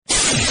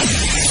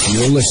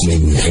You're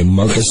listening to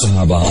Marcus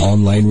Sahaba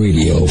Online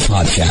Radio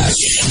Podcast,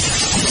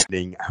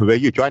 where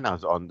you join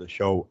us on the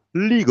show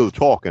Legal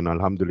Talk. And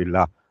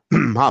Alhamdulillah,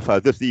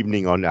 Hafez, this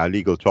evening on our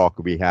Legal Talk,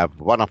 we have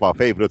one of our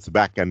favorites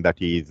back, and that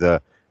is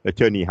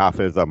attorney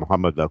Hafez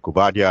Mohammed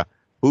Coovadia,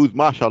 who's,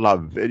 mashallah,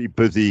 very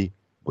busy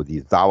with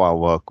his dawah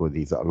work, with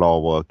his law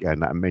work,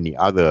 and many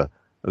other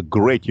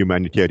great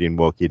humanitarian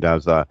work he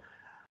does.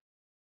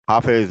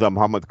 Hafez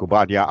Mohammed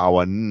Coovadia,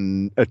 our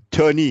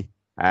attorney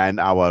and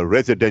our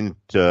resident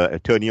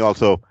attorney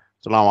also.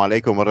 Assalamu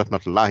alaikum wa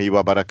rahmatullahi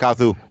wa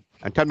barakatuh.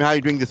 And tell me how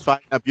you're doing this fine,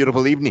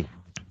 beautiful evening.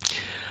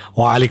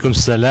 Wa alaikum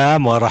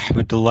salam wa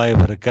rahmatullahi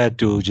wa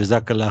barakatuh.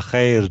 Jazakallah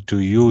khair to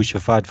you,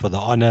 Shafaat, for the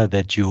honor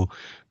that you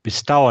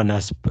bestow on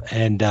us.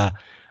 And wa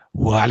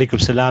alaikum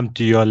salam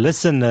to your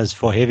listeners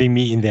for having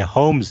me in their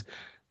homes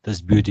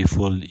this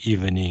beautiful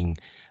evening.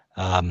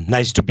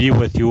 Nice to be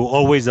with you.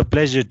 Always a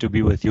pleasure to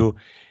be with you.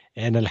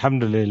 And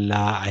alhamdulillah,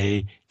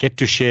 I get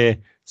to share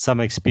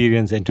some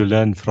experience and to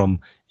learn from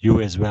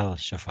you as well,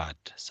 Shafaat.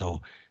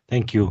 So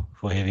thank you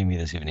for having me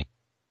this evening.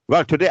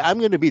 Well, today I'm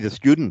going to be the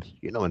student.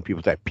 You know, when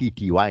people say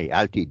PTY,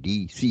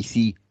 LTD,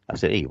 CC, I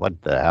say, hey,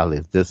 what the hell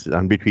is this?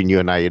 And between you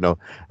and I,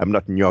 I'm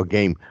not in your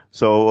game.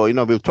 So,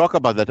 we'll talk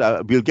about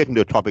that. We'll get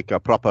into the topic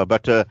proper.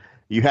 But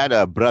you had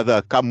a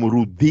brother,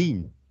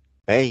 Kamruddin.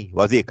 Hey,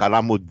 was he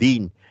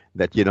Kalamuddin?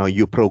 That,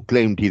 you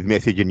proclaimed his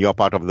message in your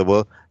part of the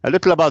world. A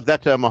little about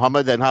that,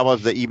 Mohammed, and how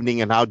was the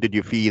evening and how did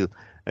you feel,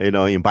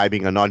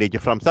 imbibing a knowledge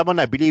from someone,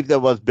 I believe,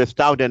 that was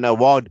bestowed an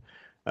award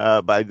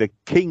by the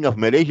King of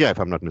Malaysia, if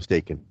I'm not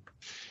mistaken.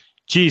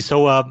 Gee,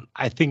 so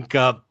I think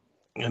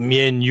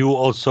me and you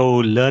also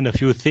learn a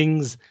few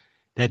things,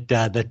 that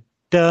the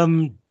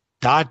term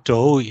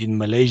Dato in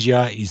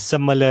Malaysia is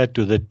similar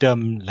to the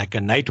term like a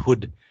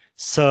knighthood,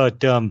 sir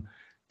term,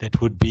 that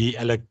would be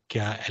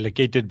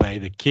allocated by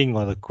the King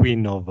or the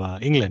Queen of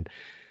England.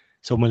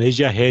 So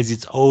Malaysia has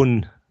its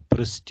own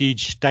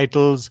prestige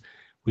titles,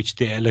 which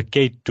they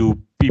allocate to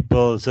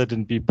people,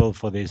 certain people,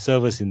 for their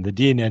service in the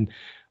deen. And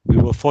we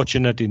were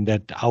fortunate in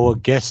that our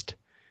guest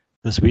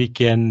this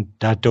weekend,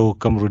 Dato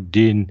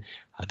Kamruddin,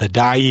 the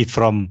Da'i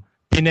from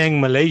Penang,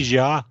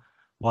 Malaysia,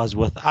 was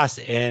with us.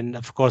 And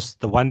of course,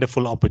 the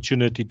wonderful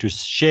opportunity to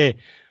share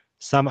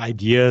some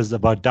ideas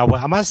about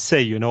dawah. I must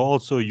say,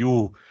 also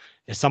you,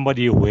 as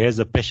somebody who has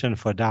a passion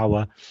for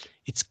dawah,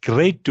 it's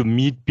great to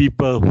meet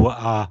people who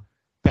are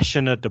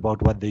passionate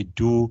about what they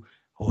do,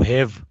 who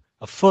have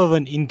a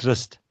fervent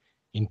interest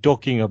in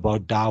talking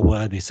about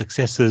dawah, their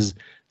successes,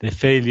 their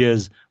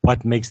failures,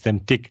 what makes them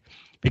tick.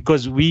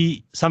 Because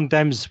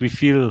sometimes we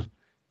feel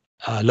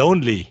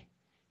lonely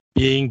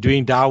doing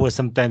dawah.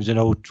 Sometimes,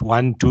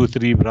 1, 2,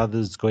 3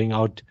 brothers going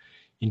out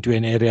into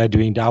an area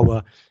doing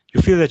dawah.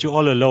 You feel that you're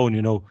all alone,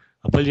 1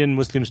 billion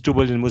Muslims, 2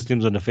 billion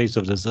Muslims on the face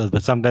of this earth,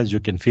 but sometimes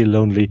you can feel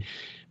lonely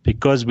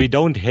because we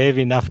don't have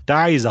enough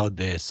da'is out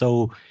there.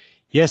 So,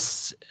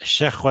 yes,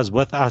 Sheikh was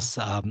with us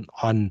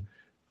on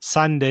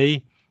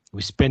Sunday.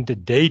 We spent a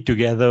day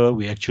together.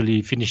 We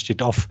actually finished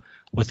it off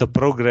with a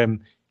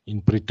program in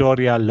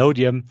Pretoria,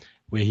 Lodium,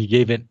 where he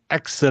gave an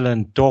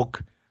excellent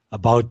talk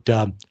about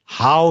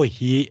how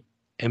he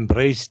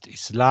embraced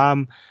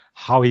Islam,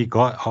 how he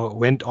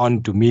went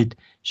on to meet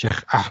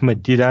Sheikh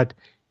Ahmed Didat.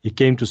 He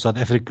came to South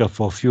Africa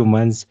for a few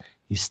months.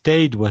 He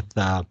stayed with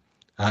at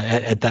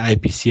the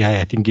IPCI.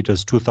 I think it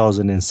was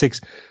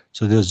 2006.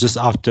 So this was just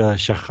after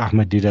Sheikh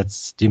Ahmed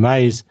Didat's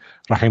demise,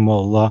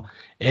 rahimahullah.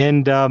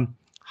 And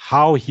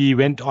how he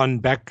went on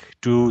back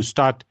to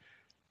start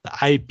the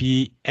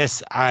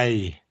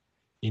IPSI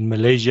in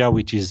Malaysia,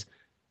 which is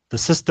the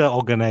sister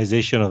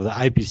organization of the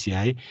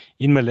IPCI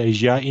in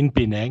Malaysia, in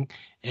Penang,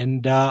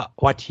 and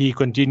what he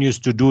continues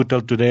to do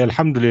till today,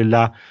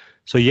 alhamdulillah.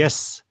 So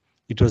yes,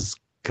 it was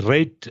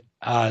great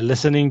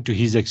listening to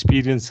his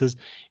experiences.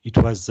 It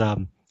was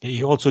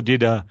he also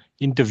did an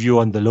interview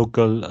on the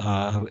local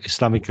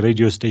Islamic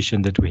radio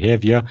station that we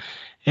have here.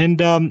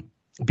 And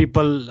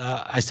people,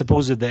 I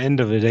suppose at the end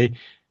of the day,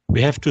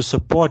 we have to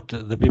support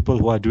the people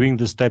who are doing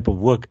this type of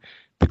work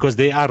because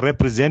they are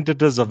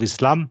representatives of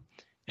Islam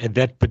at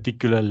that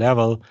particular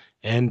level.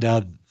 And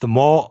the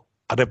more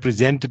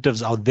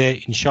representatives out there,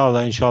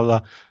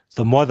 inshallah,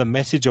 the more the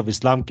message of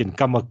Islam can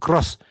come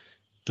across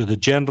to the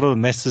general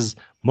masses,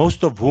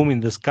 most of whom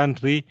in this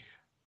country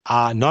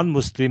are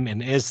non-Muslim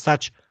and as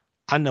such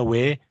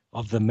unaware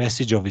of the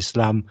message of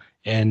Islam.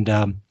 And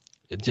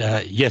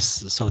yes,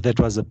 so that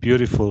was a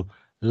beautiful,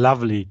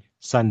 lovely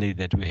Sunday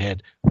that we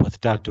had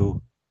with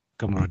Dato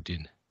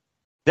Kamruddin.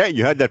 Yeah,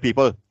 you heard that,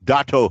 people.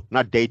 Dato,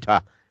 not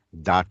data.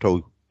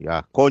 Dato,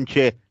 yeah.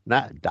 Konche,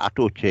 not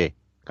Dato che.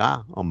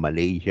 Or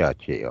Malaysia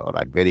che. All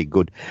right, very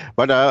good.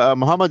 But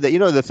Mohammed,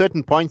 the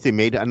certain points he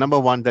made. Number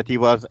one, that he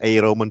was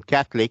a Roman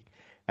Catholic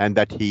and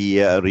that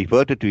he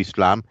reverted to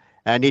Islam.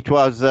 And it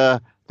was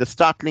the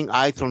startling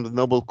ayat from the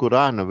Noble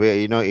Quran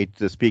where,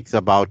 it speaks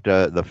about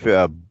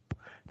the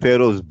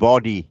Pharaoh's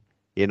body,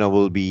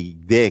 will be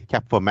there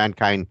kept for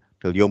mankind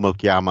till Yawm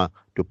al-Qiyamah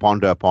to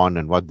ponder upon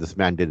and what this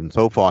man did and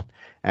so forth.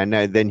 And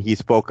then he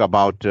spoke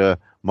about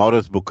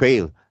Maurice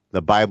Bucaille,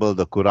 the Bible,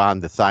 the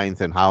Quran, the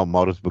science, and how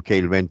Maurice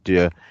Bucaille went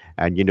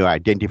and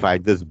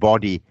identified this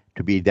body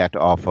to be that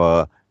of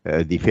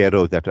the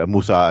Pharaoh that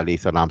Musa alayhi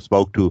salam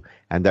spoke to,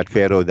 and that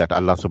Pharaoh that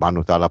Allah subhanahu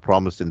wa ta'ala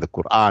promised in the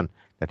Quran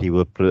that he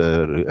will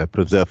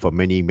preserve for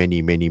many,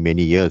 many, many,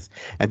 many years.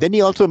 And then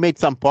he also made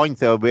some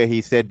points where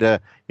he said,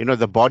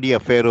 the body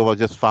of Pharaoh was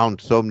just found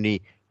so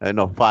many,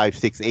 500,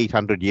 600,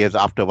 800 years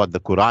after what the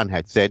Quran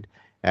had said.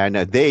 And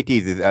there it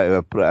is,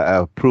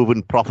 a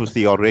proven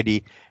prophecy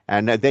already.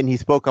 And then he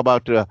spoke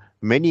about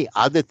many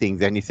other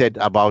things. And he said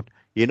about,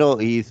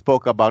 he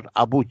spoke about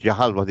Abu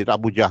Jahl, was it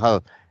Abu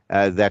Jahl,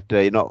 that,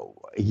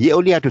 he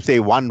only had to say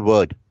one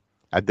word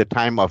at the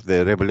time of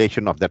the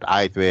revelation of that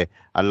ayat where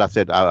Allah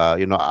said,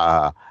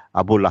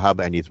 Abu Lahab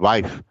and his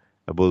wife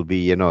will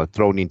be,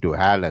 thrown into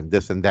hell and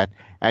this and that.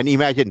 And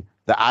imagine,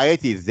 the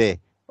ayat is there.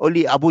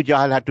 Only Abu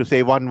Jahl had to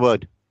say one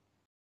word,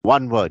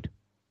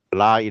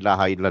 La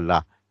ilaha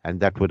illallah,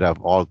 and that would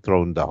have all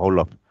thrown the whole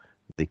of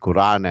the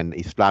Quran and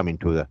Islam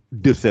into the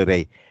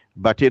disarray.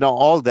 But,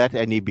 all that,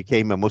 and he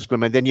became a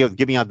Muslim. And then he was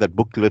giving out that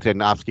booklet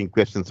and asking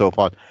questions and so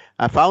forth.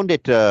 I found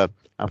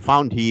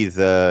his,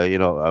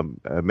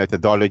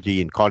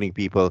 methodology in calling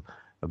people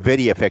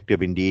very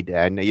effective indeed.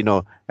 And,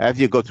 as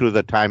you go through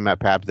the time,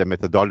 perhaps the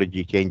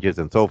methodology changes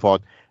and so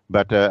forth.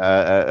 But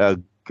a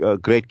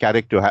great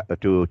character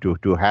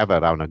to have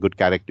around, a good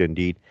character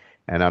indeed.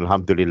 And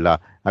alhamdulillah,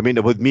 I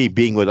mean, with me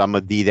being with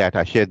Ahmad Deedat,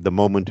 I shared the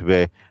moment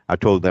where I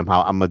told them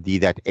how Ahmad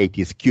Deedat ate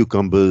his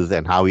cucumbers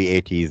and how he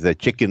ate his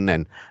chicken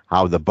and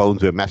how the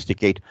bones were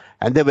masticated.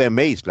 And they were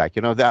amazed,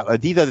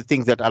 these are the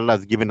things that Allah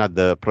has given us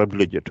the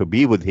privilege to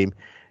be with him.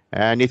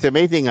 And it's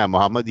amazing,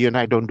 Mohammed, you and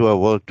I don't do a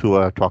world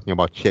tour talking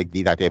about Sheikh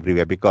Deedat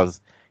everywhere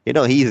because,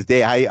 he is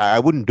there. I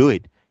wouldn't do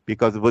it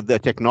because with the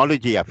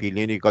technology, I feel,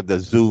 you got the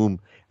Zoom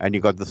and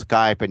you got the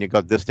Skype and you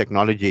got this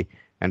technology,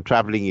 and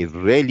traveling is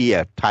really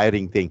a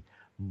tiring thing.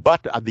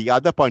 But the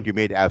other point you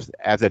made as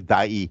a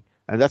da'i,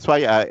 and that's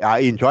why I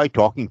enjoy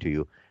talking to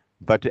you.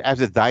 But as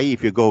a da'i,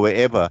 if you go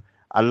wherever,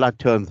 Allah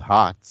turns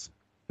hearts.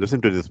 Listen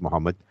to this,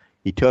 Muhammad.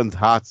 He turns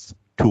hearts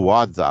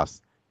towards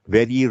us.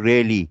 Very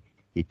rarely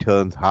he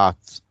turns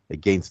hearts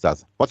against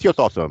us. What's your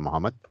thoughts on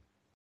Muhammad?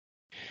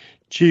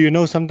 Gee,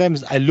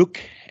 sometimes I look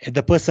at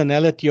the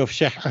personality of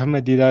Sheikh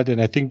Ahmed Deedat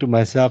and I think to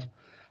myself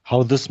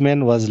how this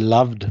man was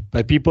loved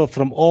by people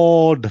from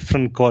all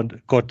different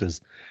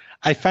quarters.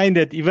 I find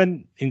that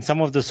even in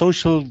some of the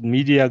social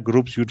media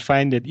groups, you'd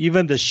find that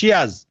even the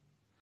Shias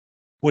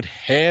would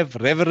have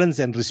reverence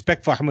and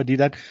respect for Ahmad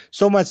Deedat,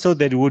 so much so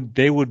that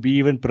they would be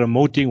even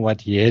promoting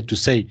what he had to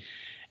say.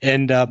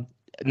 And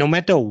no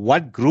matter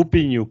what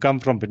grouping you come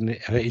from in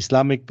an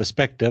Islamic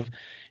perspective,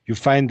 you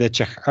find that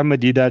Sheikh Ahmad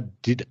Deedat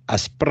did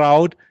us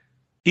proud,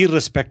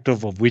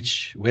 irrespective of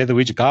which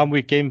Gam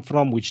we came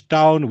from, which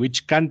town,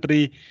 which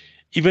country.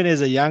 Even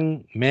as a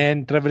young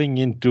man traveling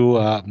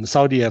into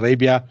Saudi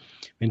Arabia,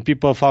 when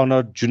people found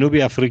out Junubi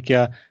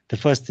Africa, the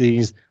first thing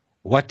is,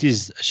 what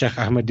is Sheikh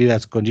Ahmed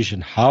Deedat's condition?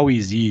 How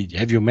is he?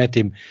 Have you met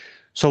him?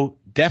 So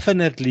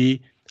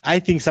definitely, I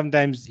think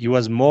sometimes he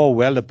was more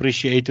well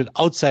appreciated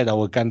outside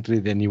our country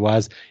than he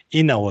was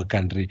in our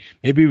country.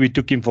 Maybe we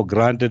took him for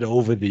granted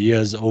over the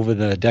years, over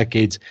the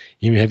decades,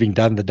 him having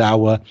done the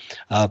dawah.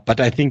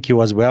 But I think he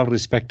was well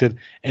respected.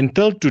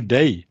 Until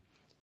today,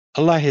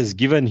 Allah has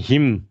given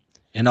him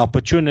an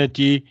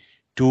opportunity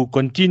to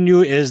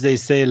continue, as they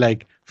say,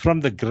 like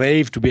from the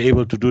grave to be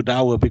able to do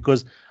dawah,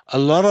 because a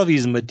lot of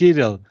his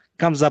material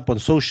comes up on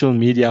social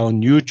media,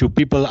 on YouTube,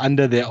 people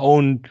under their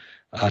own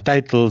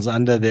titles,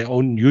 under their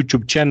own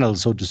YouTube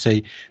channels, so to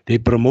say. They're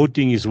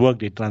promoting his work,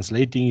 they're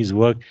translating his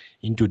work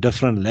into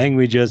different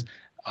languages.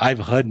 I've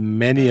heard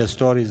many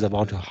stories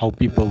about how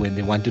people, when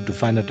they wanted to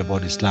find out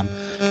about Islam,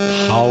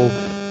 how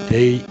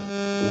they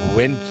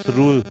went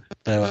through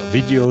the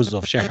videos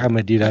of Sheikh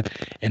Ahmed Deedat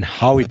and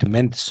how it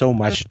meant so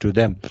much to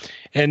them.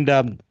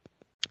 And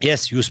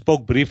yes, you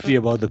spoke briefly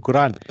about the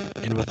Quran,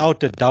 and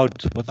without a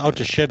doubt, without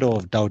a shadow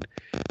of doubt,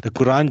 the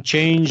Quran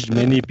changed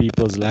many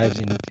people's lives,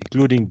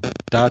 including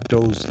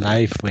Dato's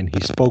life when he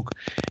spoke.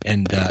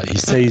 And he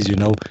says,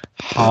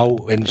 how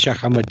when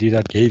Sheikh Ahmed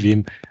Deedat gave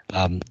him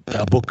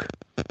a book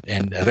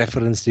and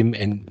referenced him,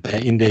 and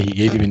in there he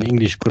gave him an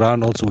English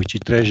Quran also, which he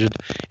treasured.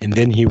 And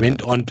then he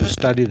went on to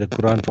study the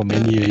Quran for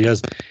many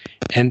years.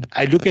 And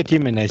I look at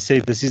him and I say,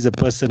 this is a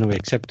person who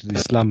accepted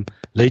Islam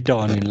later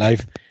on in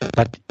life.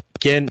 But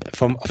again,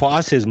 for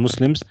us as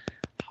Muslims,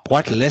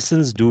 what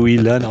lessons do we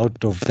learn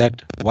out of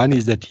that? One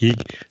is that he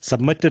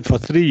submitted for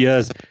 3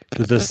 years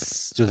to the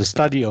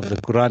study of the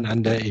Quran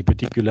under a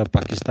particular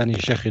Pakistani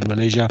sheikh in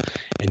Malaysia,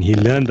 and he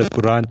learned the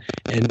Quran.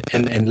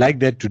 And like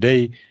that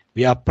today,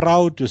 we are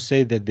proud to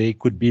say that there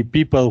could be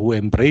people who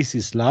embrace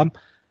Islam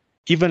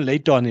even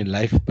later on in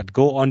life, but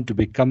go on to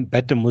become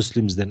better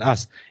Muslims than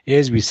us.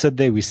 As we sit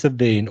there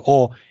in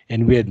awe,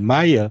 and we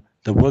admire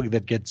the work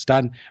that gets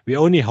done. We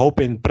only hope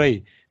and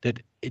pray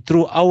that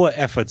through our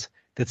efforts,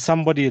 that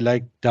somebody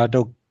like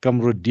Dato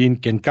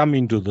Kamruddin can come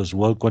into this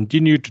work,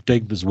 continue to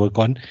take this work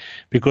on,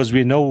 because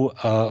we know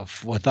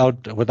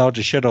without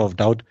a shadow of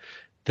doubt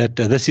that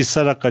this is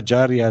sadaqah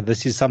jariyah,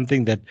 this is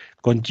something that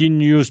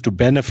continues to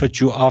benefit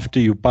you after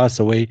you pass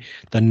away.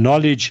 The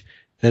knowledge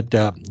that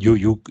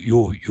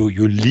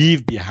you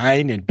leave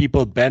behind and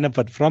people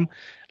benefit from,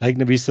 like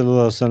Nabi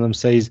sallallahu alaihi wasallam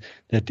says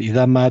that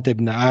إذا مات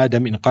ابن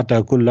آدم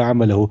انقطع كل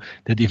عمله,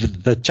 that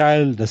if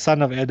the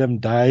son of Adam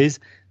dies,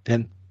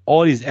 then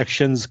all his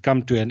actions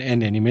come to an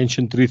end. And he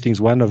mentioned three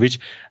things, one of which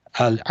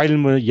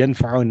al-ilm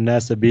yanfa'u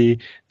an-nas bi,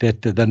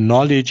 that the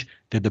knowledge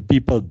that the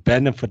people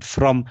benefit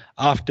from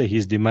after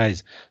his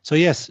demise. So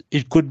yes,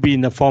 it could be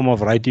in the form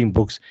of writing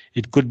books,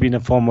 it could be in the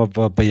form of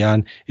a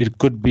bayan, it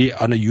could be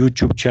on a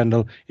YouTube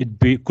channel,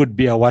 could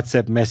be a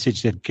WhatsApp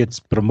message that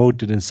gets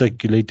promoted and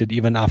circulated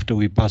even after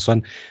we pass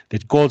on,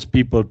 that calls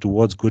people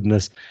towards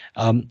goodness.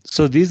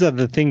 So these are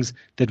the things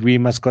that we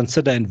must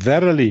consider. And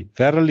verily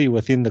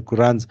within the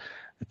Quran,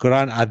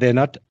 are there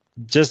not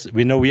just,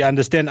 we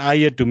understand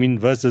ayah to mean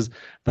verses,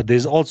 but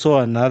there's also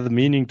another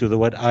meaning to the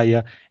word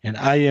ayah, and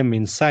ayah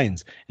means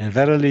signs. And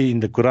verily in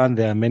the Quran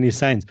there are many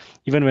signs.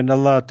 Even when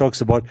Allah talks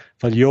about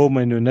فَالْيَوْمَ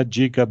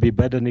نُنَجِّيكَ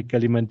بِبَدَنِكَ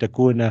لِمَنْ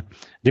تَكُونَ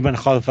لِمَنْ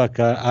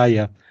خَلْفَكَ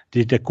آيَةً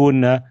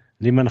لِتَكُونَ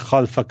لِمَنْ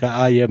خَلْفَكَ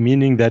آيَةً,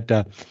 meaning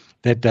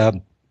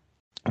that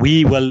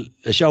we will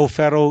show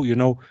Pharaoh,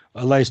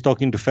 Allah is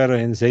talking to Pharaoh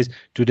and says,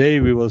 today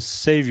we will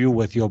save you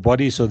with your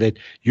body so that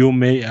you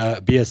may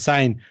be a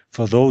sign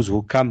for those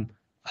who come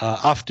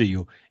after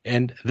you.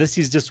 And this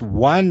is just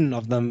one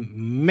of the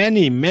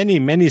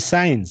many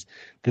signs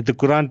that the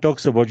Quran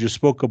talks about. You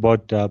spoke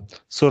about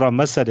Surah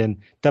Masad and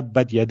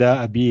Tabbat Yada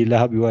Abi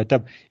Lahab wa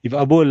Tab. If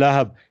Abu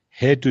Lahab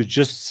had to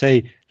just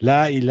say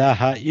La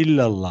ilaha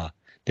illallah,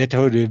 that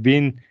would have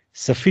been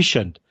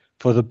sufficient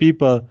for the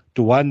people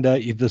to wonder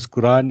if this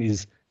Quran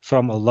is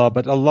from Allah.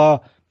 But Allah,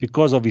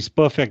 because of His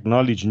perfect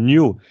knowledge,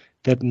 knew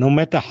that no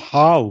matter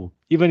how,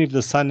 even if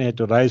the sun had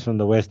to rise from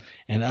the west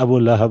and Abu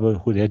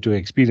Lahab would have to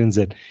experience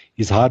it,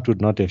 his heart would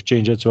not have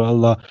changed. So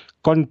Allah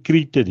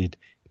concreted it,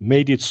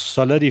 made it,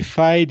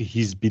 solidified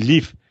his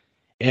belief.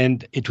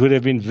 And it would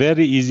have been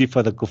very easy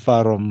for the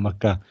kuffar of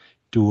Makkah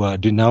to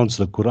denounce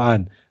the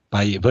Quran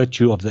by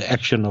virtue of the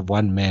action of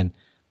one man.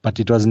 But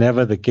it was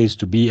never the case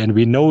to be. And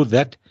we know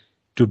that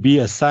to be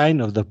a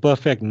sign of the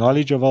perfect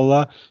knowledge of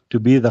Allah, to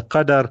be the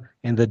qadar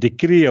and the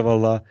decree of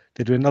Allah,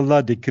 that when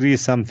Allah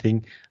decrees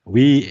something,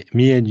 me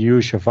and you,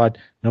 Shafaat,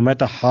 no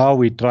matter how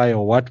we try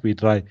or what we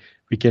try,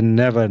 we can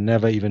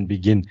never even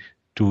begin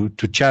to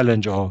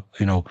challenge or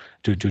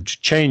to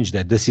change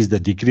that. This is the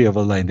decree of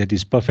Allah and that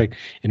is perfect,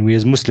 and we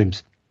as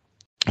Muslims,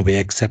 we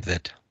accept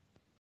that.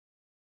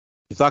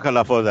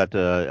 Jazakallah for that,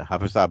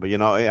 Hafez.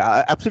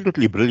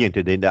 Absolutely brilliant.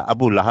 In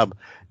Abu Lahab,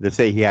 they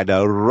say he had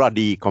a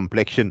ruddy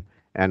complexion,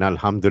 and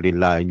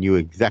alhamdulillah, I knew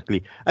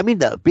exactly. I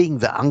mean, being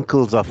the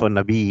uncles of a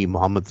Nabi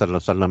Muhammad sallallahu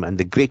alaihi wasallam, and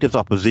the greatest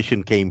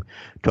opposition came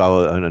to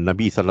our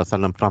Nabi sallallahu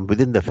alaihi wasallam from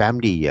within the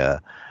family,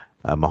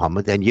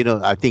 Muhammad. And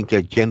I think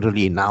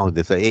generally now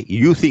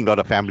you seeing a lot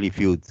of family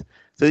feuds.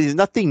 So there's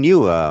nothing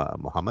new,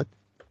 Muhammad.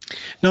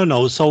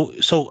 No.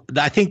 So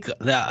I think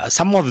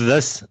some of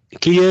this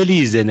clearly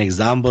is an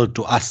example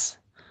to us.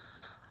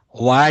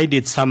 Why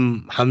did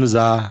some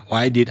Hamza,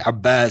 why did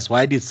Abbas,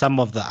 why did some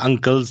of the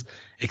uncles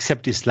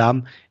accept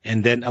Islam,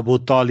 and then Abu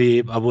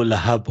Talib, Abu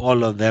Lahab,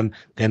 all of them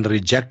then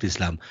reject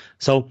Islam?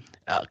 So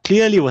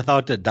clearly,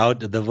 without a doubt,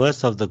 the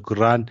verse of the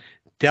Quran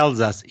tells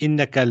us,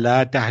 "Innaka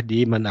la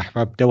tahdi man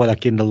ahbabta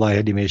walakin Allah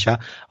yahdi man yasha."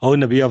 O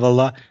Nabi of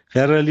Allah,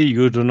 verily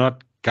you do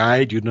not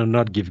guide, you do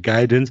not give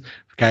guidance.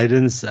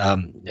 Guidance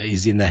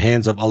is in the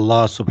hands of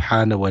Allah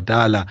subhanahu wa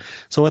ta'ala.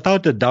 So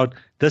without a doubt,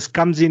 this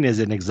comes in as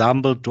an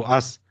example to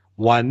us,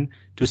 one,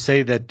 to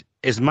say that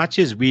as much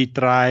as we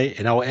try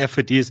and our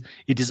effort is,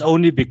 it is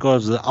only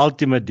because of the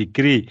ultimate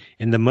decree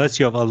and the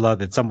mercy of Allah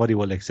that somebody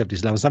will accept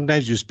Islam.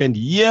 Sometimes you spend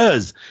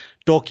years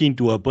talking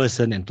to a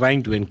person and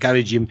trying to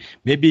encourage him.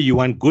 Maybe you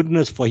want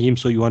goodness for him,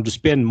 so you want to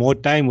spend more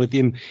time with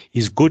him.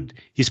 He's good.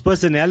 His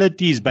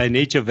personality is by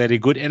nature very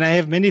good. And I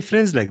have many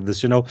friends like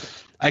this,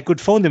 I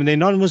could phone them. They're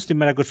non-Muslim,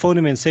 but I could phone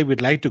them and say,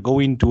 we'd like to go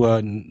into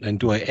an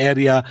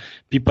area.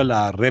 People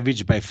are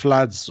ravaged by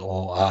floods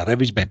or are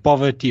ravaged by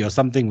poverty or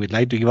something. We'd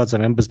like to give out some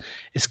members.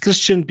 As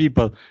Christian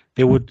people,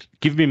 they would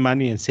give me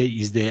money and say,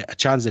 is there a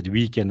chance that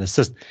we can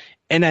assist?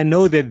 And I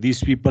know that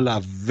these people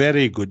are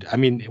very good. I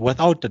mean,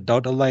 without a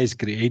doubt, Allah has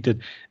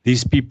created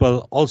these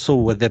people also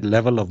with that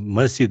level of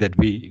mercy that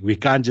we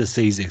can't just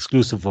say is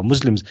exclusive for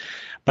Muslims.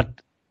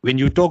 But when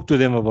you talk to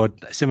them about,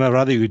 say, my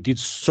brother, you did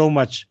so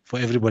much for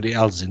everybody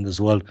else in this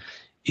world.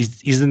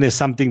 Isn't there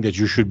something that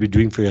you should be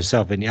doing for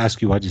yourself? And he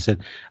asked you what, he said,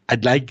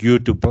 I'd like you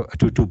to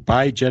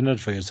buy Jannah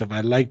for yourself.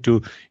 I'd like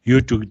you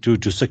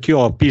to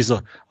secure a piece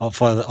of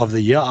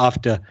the year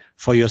after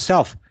for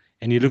yourself.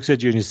 And he looks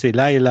at you and you say,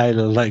 La ilaha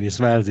illallah, and he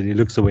smiles and he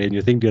looks away, and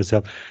you think to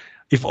yourself,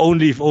 if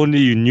only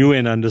you knew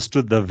and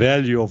understood the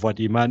value of what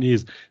Iman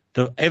is,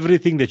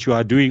 everything that you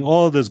are doing,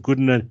 all this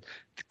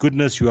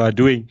goodness you are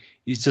doing,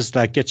 is just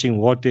like catching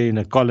water in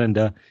a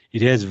colander.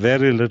 It has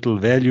very little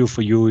value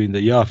for you in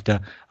the year after.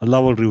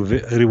 Allah will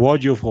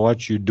reward you for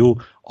what you do,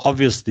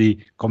 obviously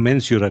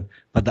commensurate.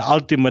 But the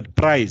ultimate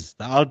prize,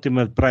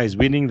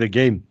 winning the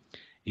game,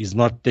 is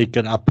not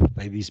taken up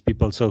by these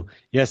people. So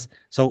yes,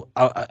 so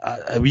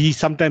we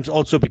sometimes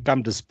also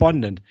become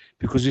despondent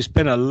because we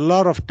spend a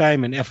lot of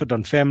time and effort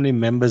on family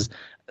members.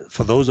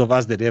 For those of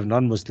us that have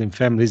non-Muslim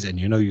families, and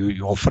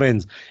your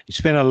friends, you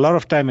spend a lot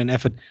of time and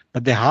effort,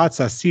 but their hearts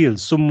are sealed.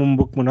 Summum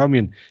bukmun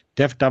umyun,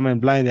 deaf, dumb, and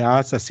blind. Their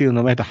hearts are sealed.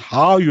 No matter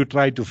how you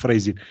try to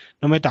phrase it,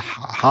 no matter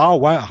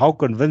how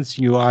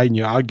convincing you are in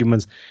your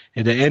arguments,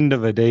 at the end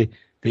of the day,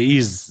 there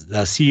is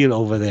a seal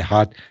over their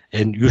heart,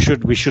 and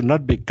we should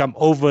not become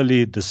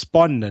overly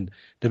despondent.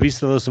 The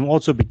Prophet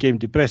also became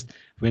depressed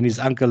when his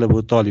uncle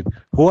Abu Talib,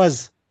 who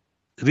was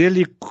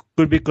really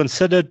could be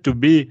considered to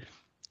be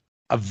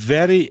a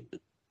very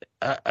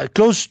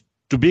close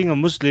to being a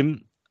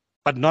Muslim,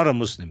 but not a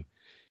Muslim,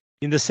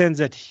 in the sense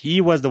that he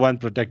was the one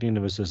protecting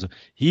Nabi Sallallahu Alaihi Wasallam.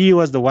 He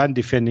was the one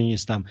defending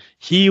Islam.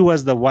 He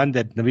was the one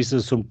that Nabi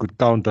Sallallahu Alaihi Wasallam could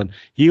count on.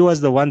 He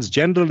was the ones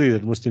generally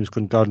that Muslims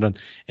could count on.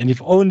 And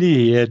if only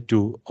he had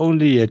to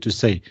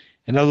say,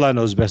 and Allah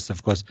knows best,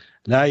 of course,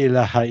 La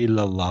ilaha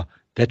illallah,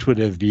 that would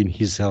have been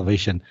his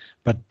salvation.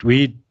 But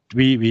we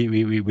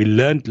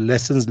learned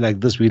lessons like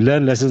this. We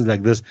learn lessons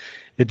like this,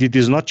 that it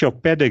is not your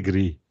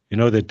pedigree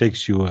that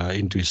takes you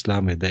into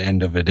Islam at the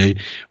end of the day.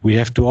 We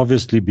have to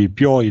obviously be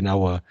pure in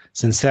our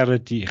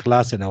sincerity,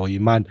 ikhlas, and our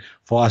iman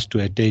for us to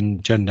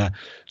attain Jannah.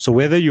 So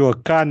whether you're a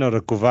Khan or a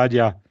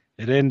Coovadia,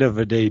 at the end of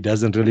the day, it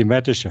doesn't really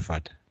matter,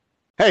 Shafaat.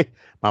 Hey,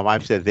 my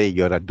wife says, hey,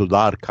 you're a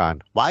Dudar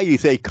Khan. Why you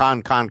say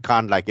Khan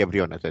like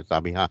everyone? I said,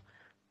 Samiha,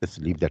 let's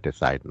leave that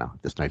aside now.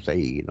 Just not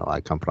say,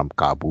 I come from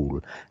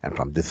Kabul and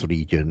from this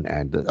region,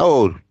 and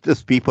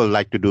these people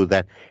like to do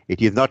that. It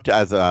is not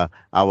as our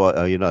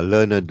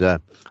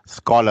learned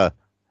scholar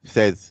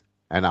says,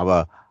 and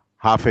our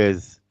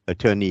Hafez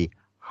attorney,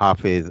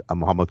 Hafez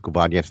Mohammed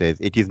Coovadia says,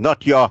 it is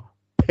not your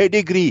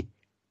pedigree,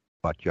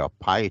 but your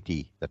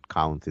piety that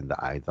counts in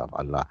the eyes of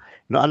Allah.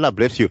 Allah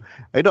bless you.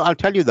 I'll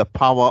tell you the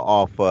power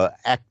of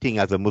acting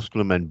as a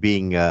Muslim and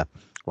being,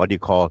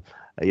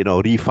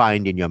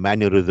 refined in your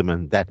mannerism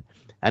and that.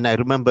 And I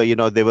remember,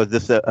 there was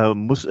this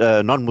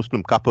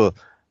non-Muslim couple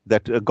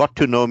that got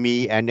to know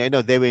me, and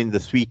they were in the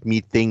sweet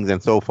meat things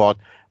and so forth,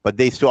 but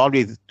they used to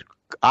always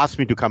ask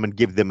me to come and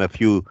give them a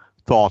few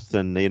thoughts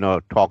and,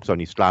 talks on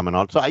Islam and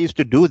all. So I used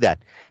to do that.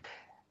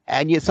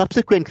 And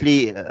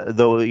subsequently,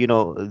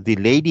 the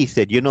lady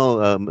said,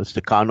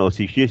 Mr. Kano,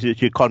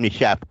 she called me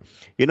Chef.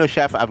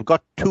 Chef, I've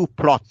got 2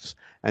 plots,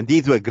 and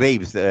these were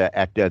graves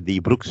at the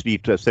Brook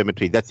Street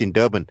Cemetery. That's in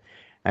Durban.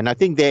 And I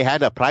think they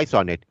had a price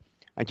on it.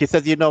 And she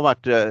says, you know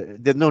what,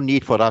 there's no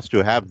need for us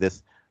to have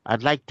this.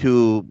 I'd like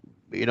to,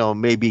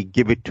 maybe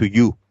give it to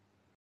you.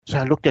 So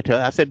I looked at her.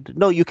 I said,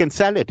 no, you can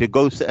sell it. It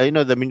goes,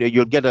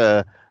 you'll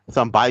get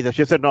some buyers.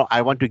 She said, no,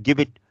 I want to give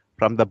it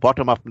from the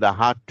bottom of the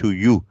heart to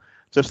you.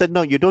 So I said,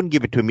 no, you don't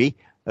give it to me.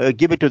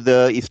 Give it to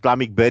the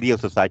Islamic Burial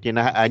Society. And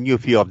I knew a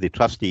few of the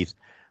trustees.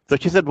 So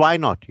she said, why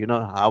not?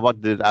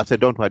 I said,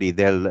 don't worry,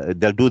 they'll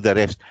do the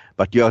rest.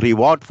 But your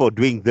reward for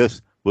doing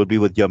this will be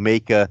with your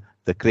maker,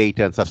 the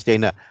creator and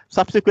sustainer.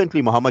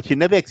 Subsequently, Muhammad, she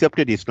never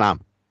accepted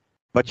Islam,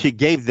 but she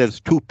gave those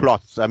 2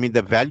 plots. I mean,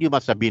 the value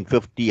must have been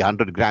 50,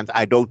 100 grand.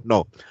 I don't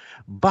know.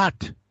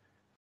 But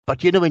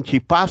when she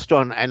passed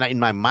on, and in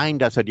my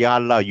mind, I said, Ya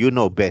Allah, you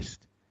know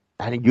best.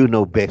 And you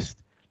know best.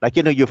 Like,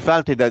 you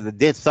felt it that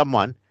there's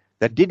someone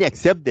that didn't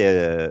accept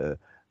the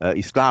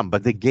Islam,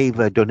 but they gave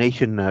a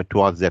donation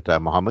towards that,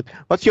 Muhammad.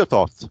 What's your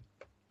thoughts?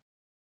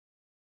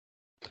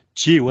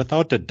 Gee,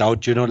 without a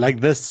doubt,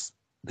 like this,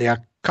 there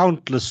are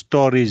countless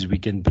stories we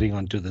can bring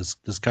onto this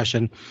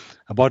discussion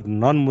about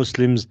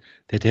non-Muslims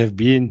that have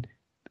been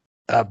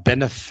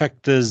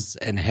benefactors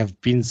and have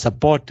been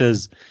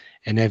supporters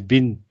and have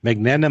been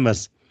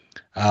magnanimous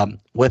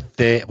with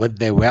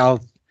their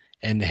wealth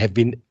and have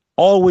been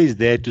always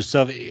there to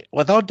serve.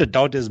 Without a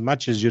doubt, as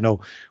much as,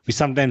 we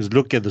sometimes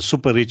look at the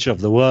super rich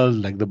of the world,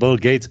 like the Bill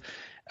Gates,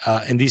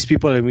 and these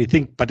people, and we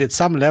think, but at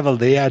some level,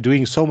 they are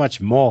doing so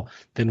much more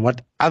than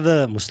what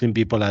other Muslim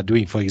people are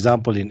doing, for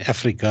example, in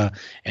Africa,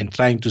 and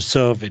trying to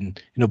serve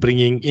and,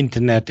 bringing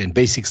internet and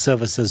basic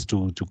services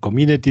to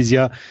communities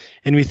here.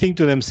 And we think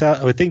to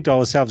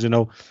ourselves,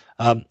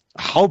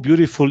 how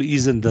beautiful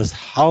isn't this?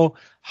 How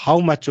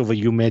much of a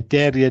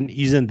humanitarian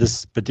isn't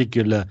this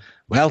particular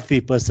wealthy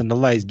person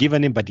Allah has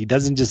given him, but he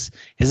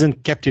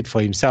hasn't kept it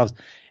for himself.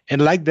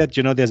 And like that,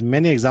 there's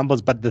many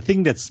examples, but the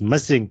thing that's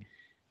missing,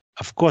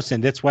 of course,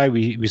 and that's why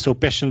we're so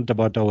passionate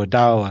about our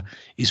dawah,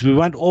 is we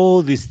want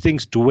all these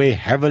things to weigh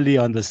heavily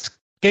on the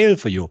scale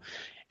for you.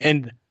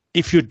 And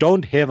if you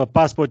don't have a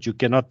passport, you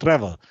cannot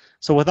travel.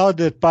 So without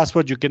that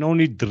passport, you can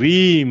only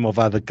dream of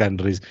other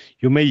countries.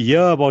 You may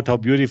hear about how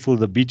beautiful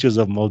the beaches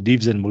of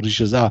Maldives and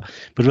Mauritius are,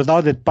 but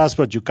without that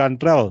passport, you can't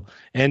travel.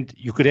 And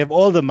you could have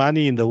all the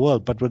money in the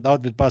world, but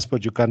without that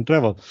passport, you can't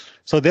travel.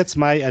 So that's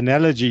my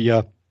analogy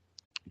here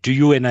to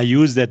you, and I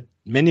use that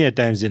many a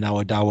times in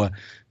our dawah,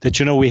 that,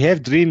 we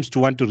have dreams to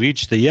want to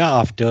reach the year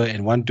after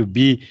and want to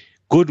be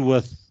good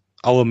with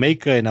our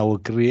maker and our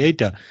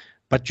creator.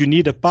 But you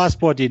need a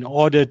passport in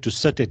order to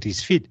sit at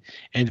his feet.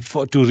 And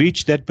to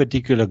reach that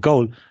particular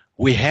goal,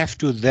 we have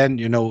to then,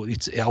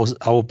 it's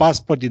our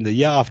passport in the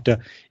year after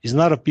is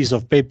not a piece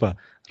of paper.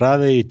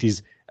 Rather, it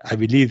is, I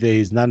believe there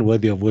is none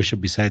worthy of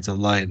worship besides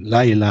Allah.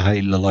 La ilaha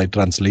illallah, it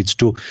translates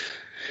to.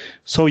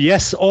 So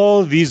yes,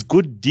 all these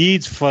good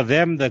deeds for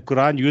them, the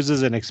Quran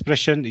uses an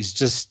expression, is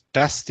just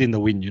dust in the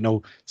wind,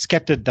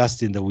 scattered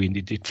dust in the wind.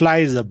 It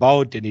flies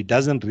about and it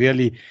doesn't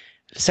really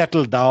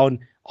settle down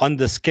on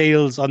the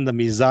scales, on the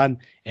mizan,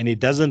 and it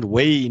doesn't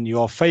weigh in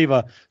your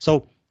favor.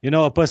 So,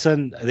 a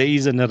person, there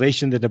is a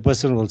narration that a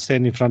person will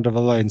stand in front of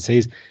Allah and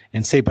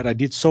say, but I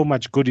did so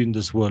much good in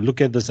this world.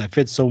 Look at this. I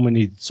fed so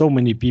many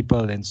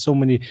people and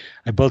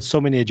I built so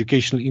many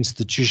educational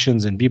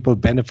institutions and people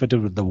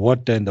benefited with the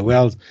water and the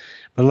wells.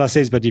 But Allah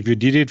says, but if you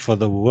did it for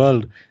the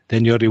world,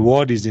 then your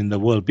reward is in the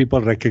world. People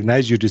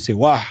recognize you to say,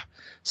 wow,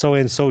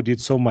 so-and-so did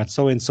so much,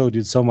 so-and-so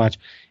did so much.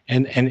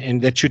 And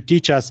that should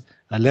teach us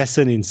a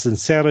lesson in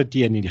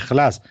sincerity and in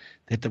ikhlas,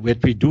 that when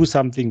we do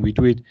something, we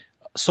do it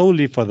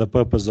solely for the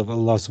purpose of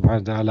Allah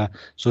subhanahu wa ta'ala,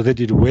 so that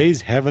it weighs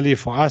heavily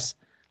for us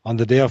on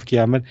the day of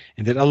Qiyamah,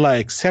 and that Allah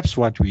accepts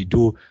what we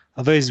do.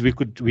 Otherwise,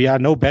 we are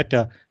no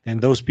better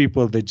than those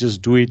people that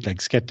just do it like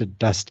scattered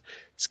dust,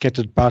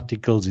 scattered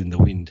particles in the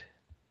wind.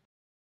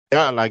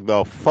 Yeah, like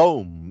the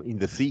foam in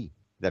the sea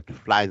that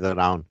flies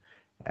around.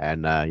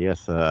 And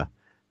yes,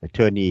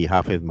 attorney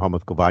Hafez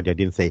Mohammed Coovadia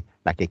didn't say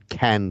like a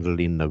candle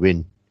in the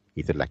wind.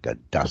 He said like a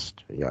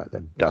dust. Yeah, the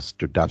dust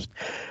to dust.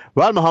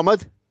 Well,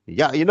 Mohammed,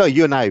 yeah,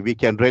 you and I, we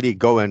can really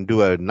go and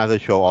do another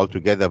show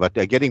altogether. But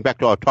getting back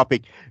to our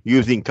topic,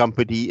 using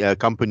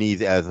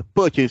companies as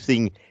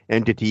purchasing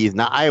entities.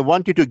 Now, I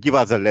want you to give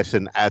us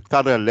a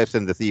thorough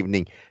lesson this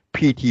evening.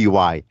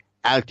 PTY,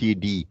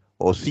 LTD,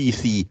 or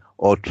CC,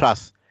 or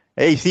Trust.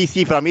 Hey,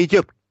 CC from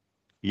Egypt.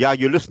 Yeah,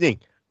 you're listening.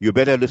 You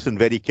better listen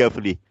very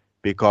carefully,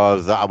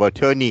 because our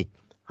attorney,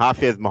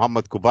 Hafez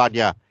Mohammed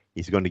Coovadia,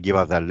 is going to give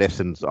us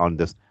lessons on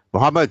this.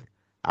 Mohammed,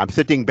 I'm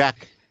sitting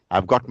back.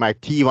 I've got my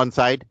tea one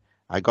side.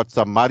 I got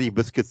some Mari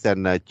biscuits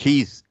and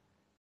cheese,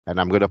 and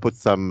I'm going to put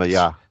some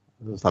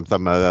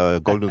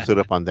golden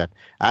syrup on that.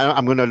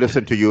 I'm going to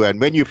listen to you,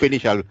 and when you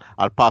finish,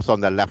 I'll pass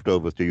on the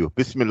leftovers to you.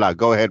 Bismillah.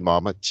 Go ahead,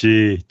 Mohammed.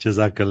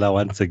 Jazakallah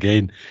once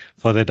again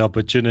for that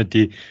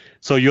opportunity.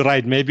 So you're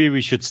right. Maybe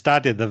we should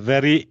start at the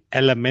very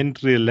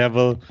elementary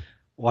level.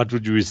 What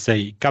would you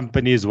say?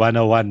 Companies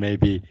 101,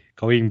 maybe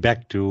going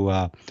back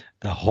to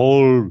the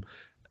whole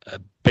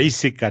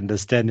basic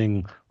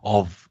understanding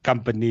of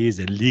companies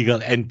and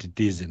legal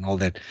entities and all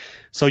that.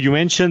 So you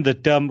mentioned the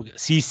term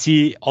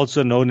CC,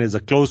 also known as a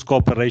closed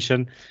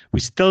corporation. We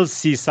still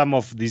see some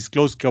of these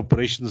closed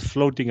corporations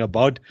floating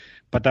about,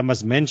 but I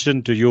must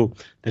mention to you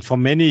that for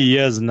many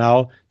years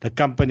now, the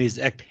Companies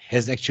Act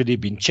has actually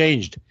been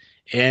changed.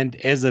 And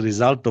as a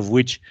result of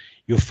which,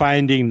 you're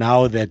finding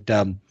now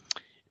that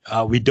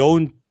we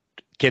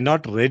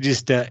cannot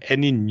register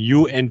any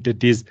new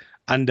entities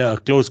under a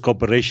closed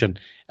corporation.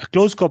 A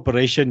closed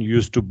corporation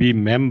used to be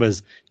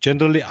members,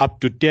 generally up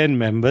to 10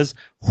 members,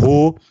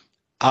 who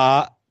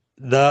are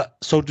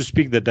so to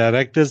speak, the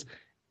directors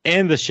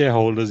and the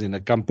shareholders in a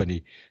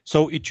company.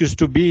 So it used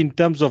to be, in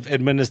terms of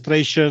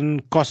administration,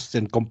 costs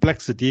and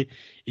complexity,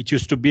 it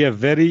used to be a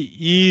very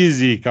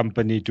easy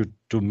company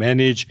to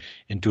manage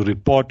and to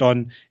report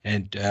on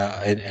and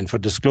for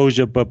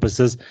disclosure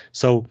purposes.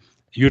 So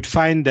you'd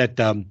find that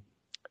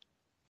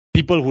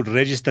people would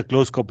register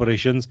closed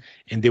corporations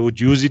and they would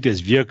use it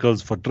as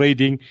vehicles for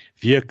trading,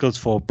 vehicles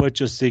for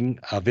purchasing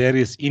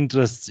various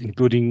interests,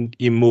 including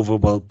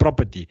immovable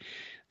property.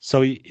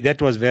 So that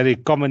was very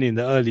common in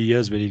the early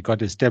years when it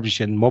got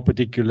established, and more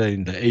particular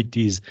in the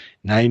 80s,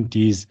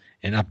 90s,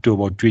 and up to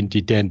about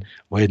 2010,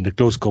 when the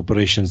closed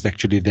corporations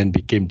actually then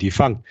became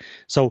defunct.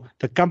 So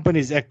the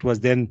Companies Act was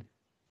then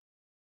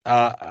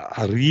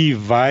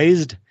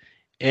revised,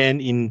 and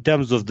in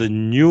terms of the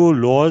new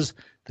laws,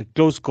 the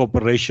closed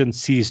corporation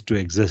ceased to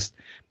exist.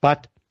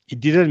 But it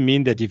didn't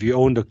mean that if you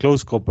owned a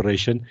closed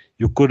corporation,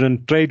 you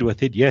couldn't trade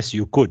with it. Yes,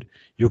 you could.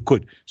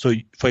 So,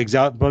 for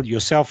example,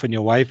 yourself and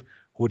your wife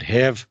would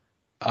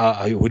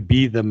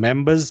be the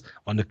members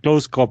on a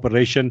closed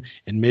corporation,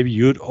 and maybe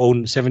you'd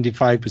own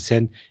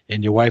 75%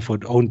 and your wife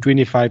would own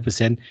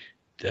 25%.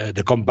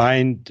 The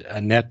combined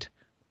net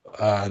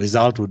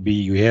result would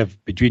be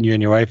between you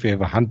and your wife, you have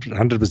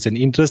 100%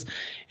 interest,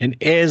 and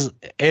as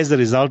a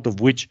result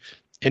of which,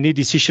 any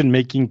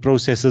decision-making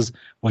processes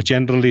were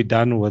generally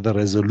done with a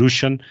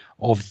resolution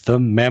of the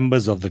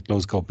members of the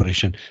closed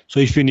corporation. So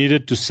if you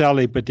needed to sell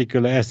a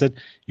particular asset,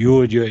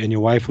 you and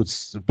your wife would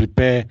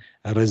prepare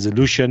a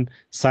resolution,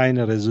 sign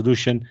a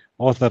resolution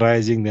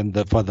authorizing them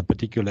for the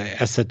particular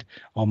asset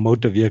or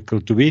motor vehicle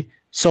to be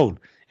sold.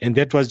 And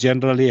that was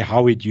generally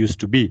how it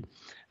used to be.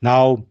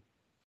 Now,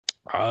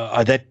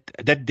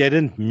 that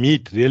didn't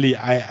meet really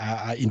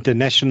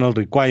international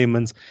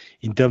requirements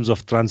in terms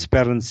of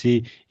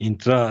transparency, in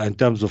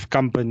terms of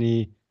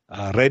company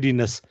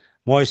readiness.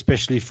 more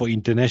especially for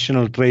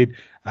international trade.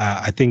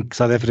 I think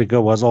South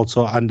Africa was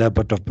also under a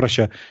bit of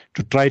pressure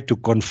to try to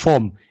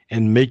conform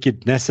and make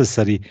it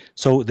necessary.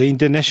 So the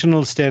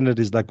international standard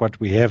is like what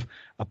we have,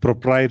 a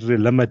proprietary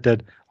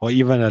limited or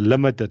even a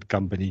limited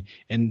company.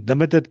 And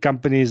limited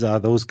companies are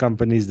those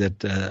companies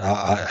that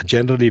are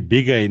generally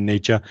bigger in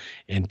nature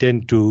and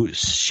tend to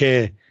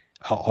share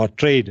or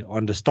trade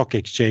on the stock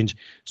exchange.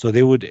 So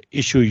they would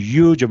issue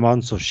huge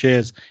amounts of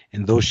shares,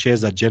 and those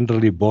shares are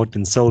generally bought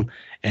and sold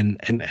and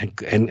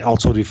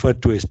also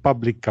referred to as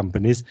public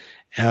companies.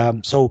 Your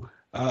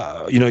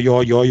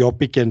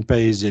Pick and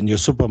Pays and your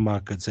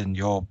supermarkets and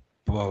your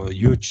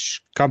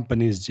huge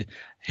companies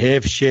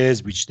have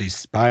shares which they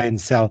buy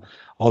and sell,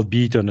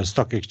 albeit on a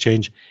stock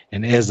exchange,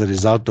 and as a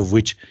result of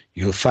which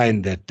you'll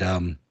find that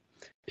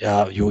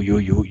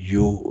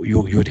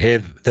you'd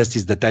have, this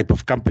is the type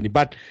of company.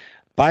 But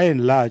by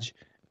and large,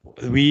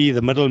 we,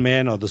 the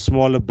middlemen or the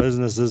smaller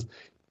businesses,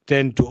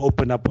 tend to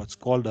open up what's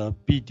called a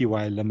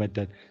PTY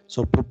Limited.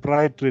 So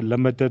proprietary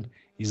limited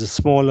is a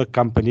smaller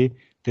company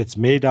that's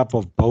made up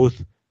of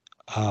both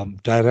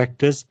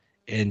directors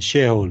and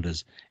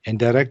shareholders. And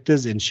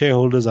directors and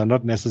shareholders are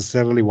not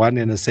necessarily one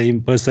and the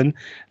same person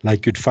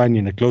like you'd find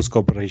in a closed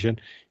corporation.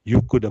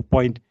 You could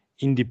appoint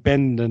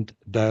independent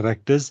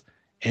directors,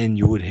 and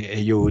you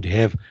would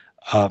have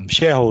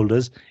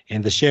shareholders,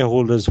 and the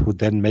shareholders would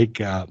then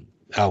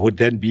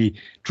be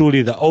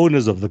truly the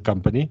owners of the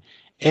company,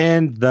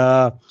 and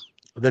the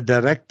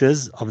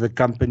directors of the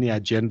company are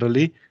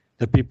generally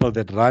the people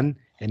that run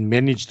and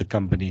manage the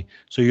company.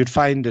 So you'd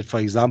find that, for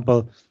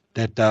example,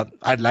 that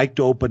I'd like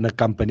to open a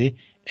company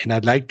and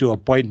I'd like to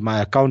appoint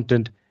my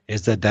accountant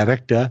as the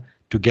director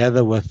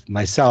together with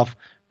myself,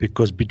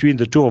 because between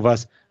the two of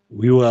us,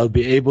 we will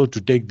be able to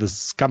take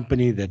this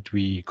company that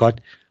we got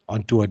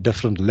onto a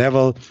different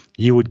level.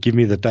 He would give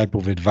me the type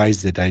of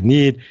advice that I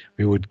need.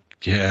 We would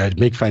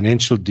make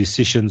financial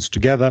decisions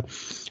together.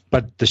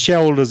 But the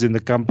shareholders in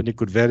the company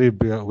could very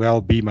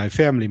well be my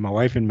family. My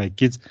wife and my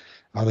kids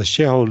are the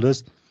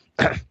shareholders,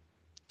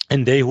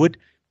 and they would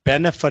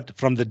benefit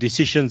from the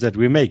decisions that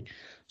we make.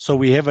 So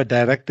we have a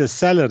director's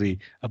salary.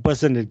 A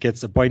person that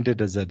gets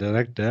appointed as a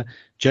director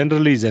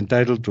generally is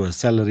entitled to a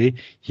salary.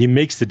 He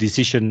makes the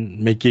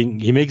decision making.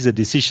 He makes the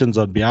decisions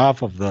on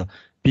behalf of the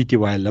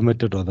PTY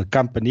Limited or the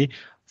company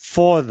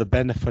for the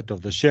benefit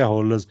of the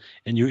shareholders.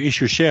 And you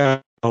issue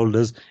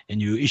shareholders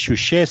and you issue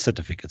share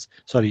certificates.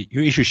 Sorry,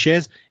 you issue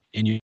shares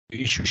and you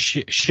issue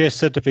share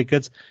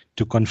certificates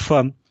to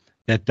confirm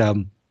that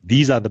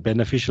these are the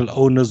beneficial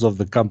owners of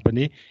the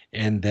company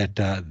and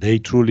that they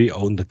truly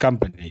own the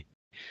company.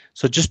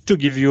 So just to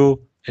give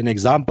you an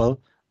example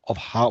of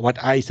what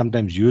I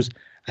sometimes use,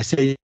 I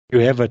say you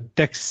have a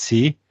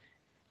taxi,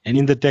 and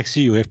in the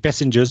taxi you have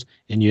passengers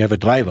and you have a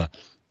driver.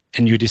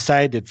 And you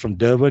decide that from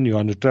Durban you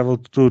want to travel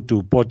through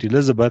to Port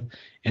Elizabeth,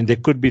 and there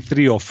could be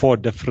 3 or 4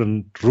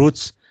 different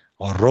routes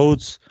or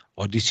roads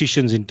or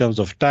decisions in terms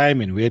of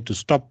time and where to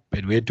stop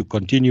and where to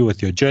continue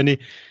with your journey.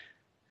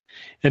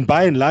 And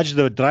by and large,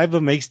 the driver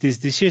makes these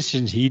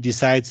decisions. He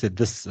decides that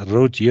this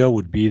route here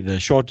would be the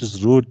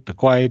shortest route, the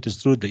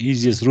quietest route, the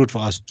easiest route for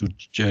us to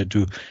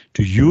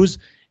use.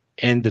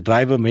 And the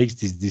driver makes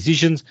these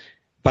decisions,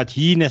 but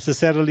he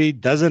necessarily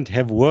doesn't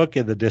have work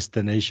at the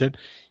destination.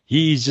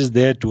 He is just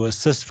there to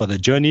assist for the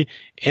journey.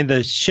 And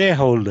the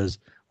shareholders,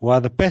 who are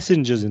the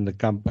passengers in the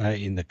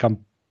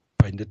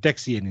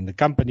taxi and in the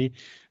company,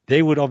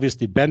 they would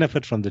obviously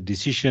benefit from the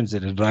decisions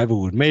that a driver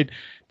would make.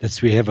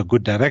 That's we have a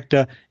good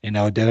director, and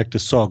our director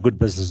saw a good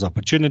business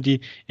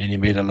opportunity, and he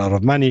made a lot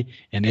of money.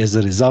 And as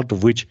a result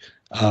of which,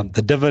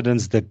 the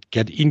dividends that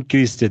get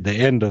increased at the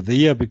end of the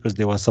year because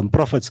there were some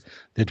profits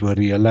that were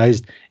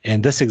realized.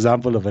 And this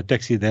example of a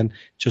taxi then,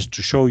 just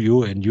to show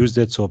you and use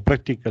that, so a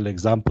practical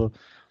example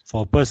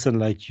for a person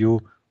like you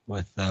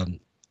with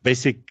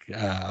basic,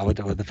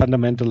 with the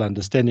fundamental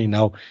understanding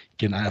now,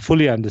 can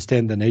fully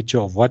understand the nature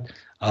of what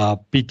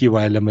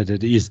PTY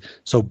Limited is.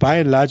 So by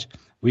and large,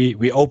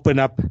 we open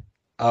up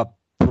a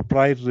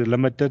proprietary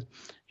limited.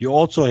 You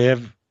also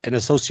have an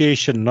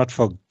association not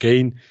for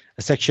gain,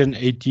 a Section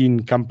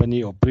 18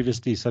 company, or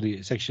previously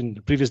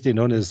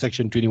known as a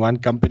Section 21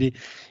 company,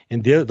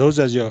 and those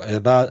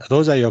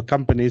are your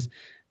companies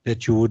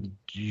that you would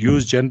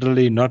use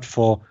generally not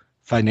for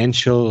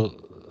financial,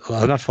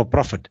 not for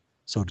profit,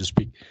 so to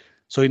speak.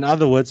 So in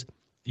other words,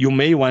 you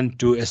may want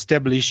to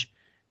establish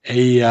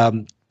a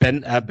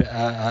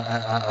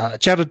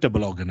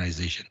charitable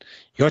organization.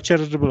 Your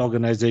charitable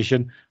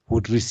organization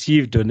would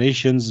receive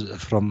donations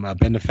from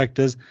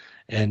benefactors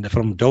and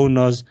from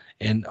donors,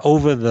 and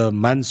over the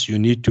months you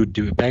need to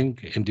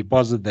bank and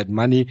deposit that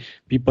money.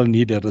 People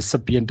need a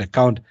recipient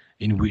account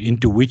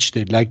into which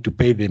they'd like to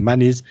pay their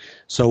monies.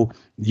 So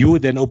you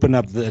then open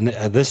up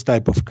this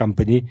type of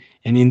company,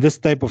 and in this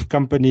type of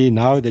company,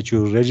 now that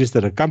you register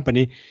a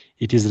company,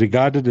 it is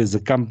regarded as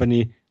a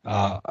company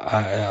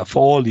for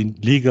all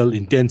legal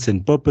intents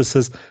and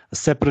purposes, a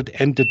separate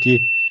entity.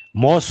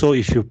 More so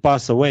if you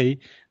pass away,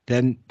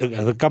 then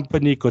the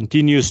company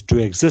continues to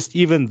exist,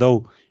 even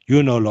though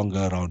you're no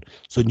longer around.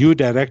 So new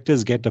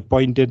directors get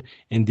appointed,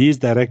 and these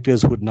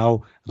directors would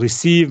now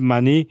receive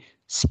money,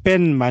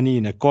 spend money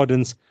in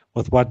accordance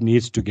with what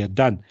needs to get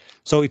done.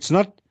 So it's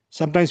not,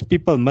 sometimes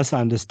people must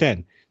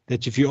understand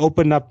that if you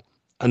open up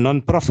a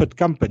non-profit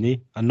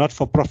company, a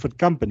not-for-profit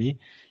company,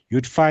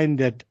 you'd find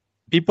that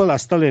people are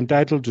still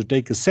entitled to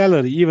take a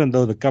salary, even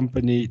though the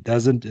company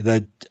doesn't,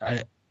 the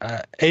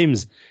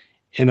aims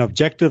and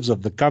objectives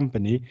of the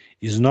company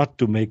is not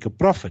to make a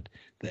profit.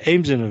 The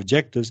aims and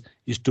objectives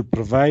is to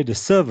provide a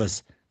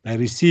service by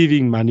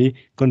receiving money,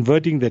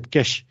 converting that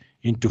cash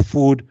into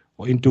food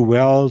or into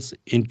wells,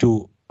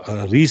 into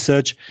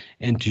research,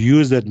 and to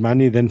use that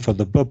money then for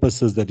the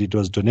purposes that it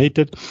was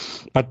donated.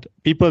 But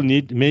people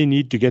may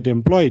need to get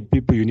employed.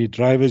 People, you need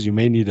drivers, you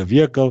may need a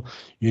vehicle,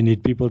 you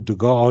need people to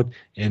go out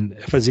and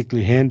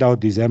physically hand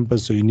out these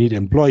hampers, so you need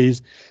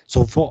employees.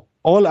 So for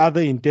all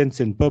other intents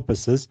and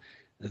purposes,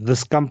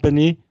 this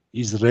company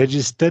is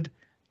registered,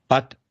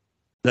 but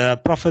the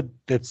profit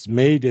that's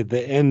made at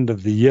the end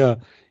of the year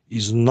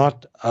is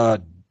not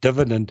a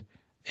dividend,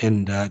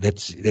 and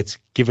that's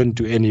given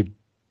to any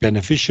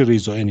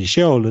beneficiaries or any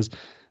shareholders.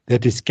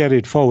 That is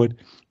carried forward.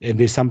 And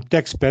there's some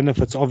tax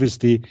benefits,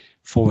 obviously,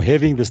 for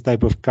having this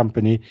type of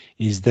company,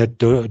 is that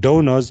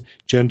donors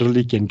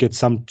generally can get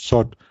some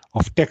sort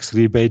of tax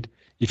rebate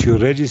if you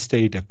register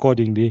it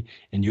accordingly,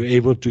 and you're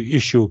able to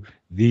issue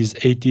these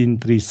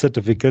 18(3)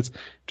 certificates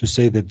to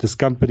say that this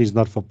company is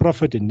not for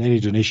profit, and any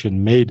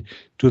donation made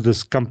to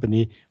this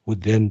company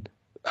would then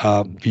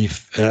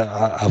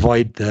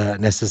avoid the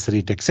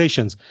necessary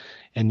taxations.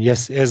 And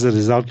yes, as a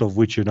result of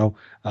which,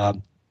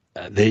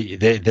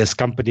 this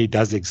company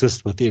does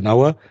exist within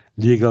our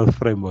legal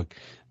framework.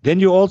 Then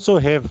you also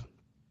have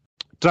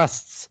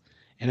trusts,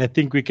 and I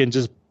think we can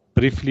just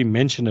briefly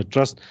mention a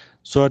trust.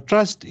 So a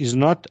trust is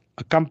not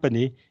a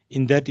company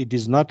in that it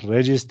is not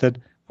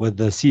registered with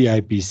the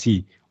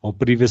CIPC, or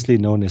previously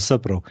known as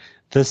SIPRO.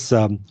 This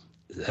a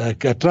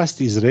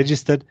trust is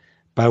registered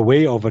by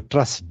way of a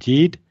trust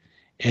deed,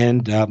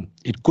 and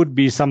it could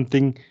be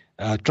something,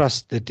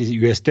 trust that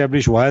you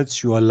establish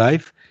whilst you are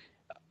alive,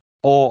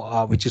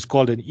 or which is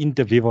called an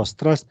inter vivos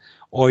trust,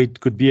 or it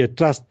could be a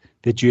trust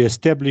that you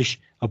establish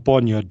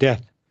upon your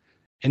death.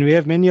 And we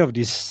have many of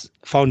these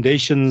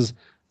foundations.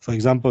 For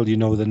example, the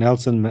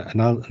Nelson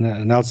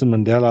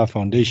Mandela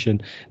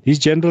Foundation. These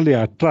generally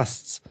are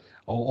trusts,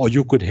 or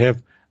you could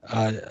have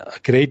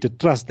create a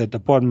trust that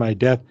upon my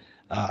death,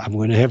 I'm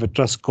going to have a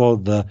trust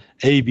called the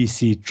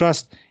ABC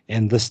Trust,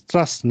 and this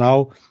trust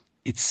now,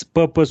 its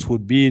purpose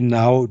would be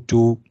now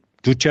to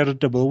do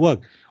charitable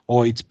work,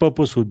 or its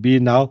purpose would be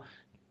now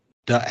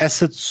the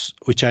assets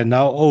which I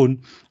now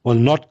own will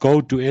not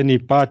go to any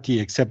party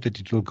except that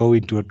it will go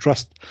into a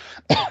trust.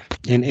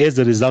 And as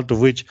a result of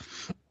which,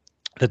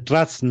 the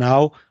trust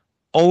now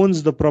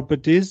owns the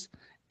properties,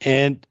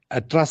 and a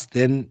trust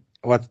then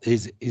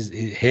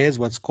has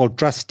what's called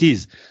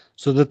trustees.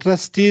 So the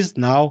trustees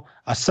now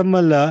are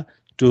similar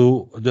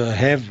to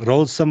have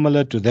roles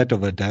similar to that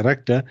of a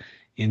director,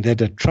 in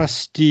that a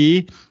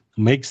trustee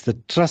makes the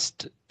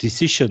trust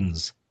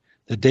decisions,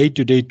 the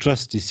day-to-day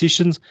trust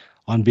decisions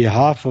on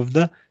behalf of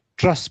the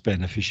trust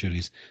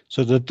beneficiaries.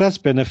 So the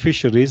trust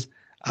beneficiaries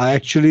are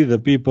actually the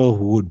people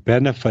who would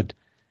benefit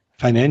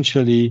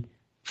financially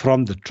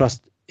from the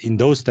trust in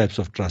those types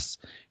of trusts.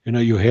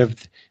 You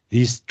have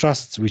these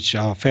trusts which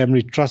are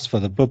family trusts for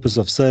the purpose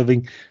of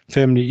serving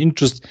family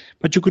interests,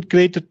 but you could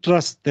create a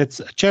trust that's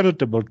a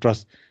charitable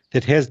trust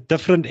that has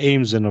different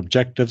aims and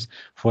objectives.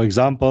 For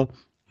example,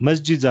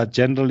 masjids are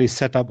generally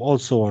set up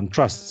also on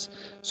trusts.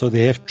 So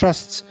they have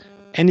trusts.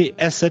 Any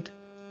asset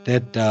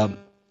that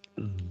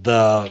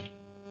the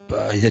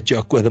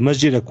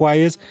masjid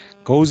acquires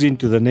goes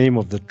into the name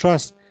of the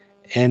trust,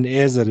 and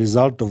as a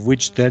result of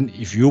which then,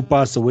 if you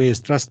pass away as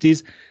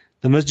trustees,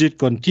 the masjid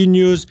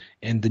continues,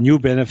 and the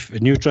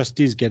new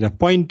trustees get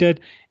appointed,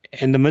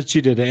 and the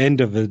masjid at the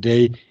end of the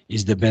day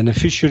is the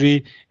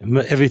beneficiary.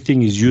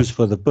 Everything is used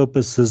for the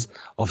purposes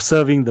of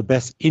serving the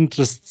best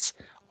interests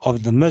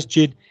of the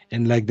masjid,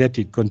 and like that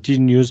it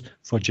continues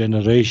for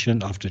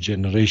generation after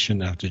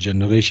generation after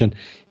generation.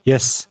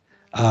 Yes,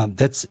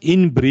 that's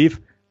in brief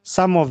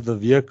some of the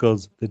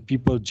vehicles that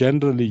people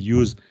generally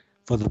use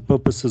for the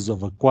purposes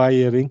of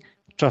acquiring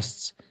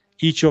trusts.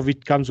 Each of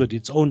it comes with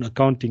its own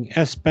accounting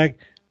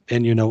aspect,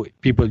 and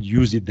people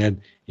use it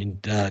then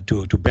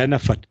to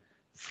benefit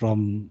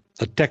from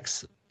the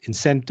tax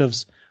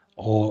incentives,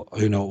 or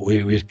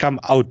we come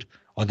out,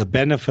 or the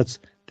benefits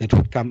that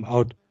would come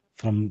out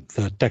from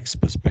the tax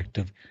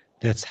perspective.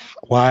 That's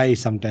why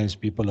sometimes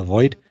people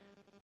avoid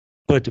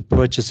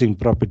purchasing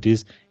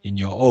properties in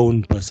your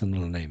own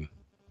personal name.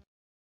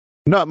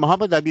 No,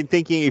 Mohammed, I've been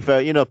thinking if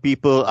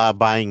people are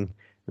buying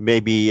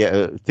maybe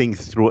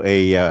things through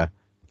a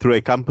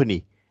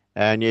company,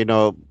 and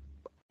will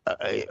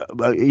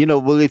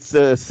it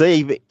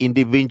save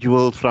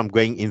individuals from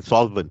going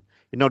insolvent?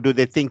 Do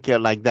they think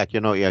like that?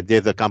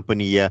 There's a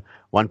company here,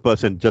 one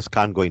person just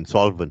can't go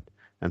insolvent,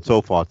 and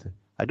so forth.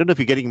 I don't know if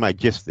you're getting my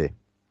gist there.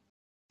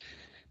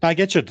 I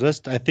get your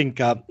gist. I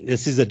think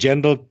this is a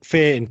general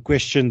fair and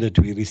question that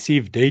we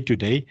receive day to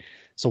day.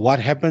 So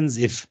what happens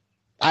if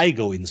I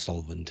go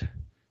insolvent?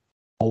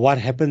 Or what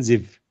happens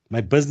if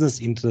my business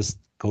interest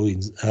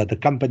the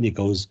company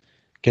goes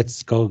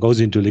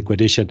into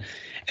liquidation?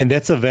 And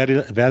that's a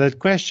very valid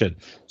question.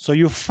 So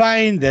you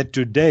find that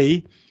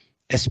today,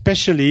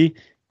 especially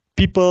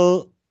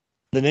the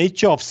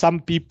nature of some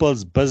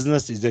people's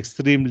business is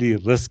extremely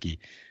risky.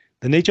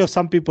 The nature of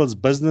some people's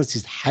business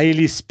is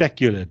highly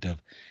speculative.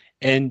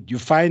 And you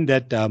find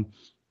that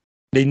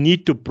they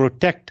need to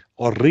protect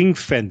or ring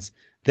fence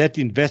that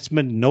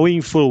investment,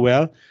 knowing full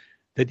well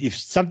that if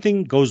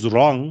something goes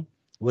wrong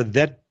with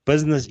that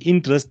business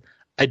interest,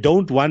 I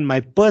don't want my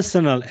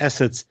personal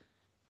assets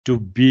to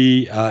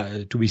be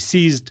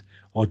seized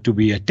or to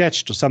be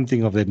attached to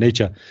something of that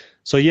nature.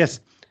 So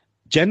yes,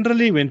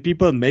 generally when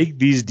people make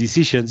these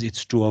decisions,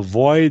 it's to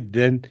avoid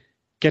then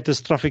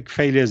catastrophic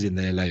failures in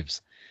their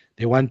lives.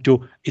 They want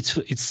to.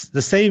 It's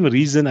the same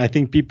reason I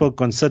think people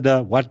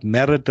consider what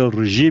marital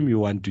regime you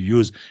want to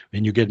use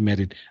when you get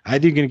married.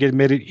 Either you can get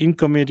married in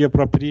community of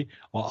property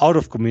or out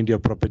of community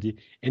of property,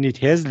 and it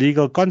has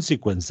legal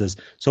consequences.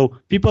 So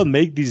people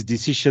make these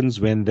decisions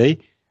when they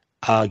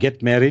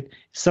get married.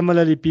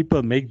 Similarly,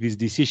 people make these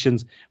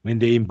decisions when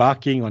they're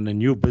embarking on a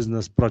new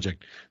business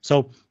project.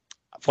 So,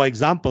 for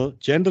example,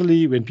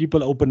 generally when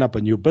people open up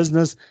a new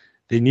business,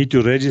 they need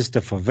to register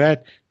for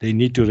VAT. They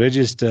need to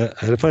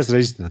first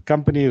register the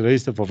company,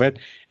 register for VAT.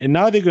 And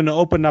now they're going to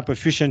open up a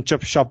fish and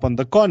chip shop on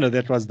the corner.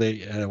 That was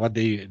what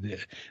the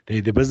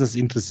business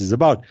interest is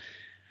about.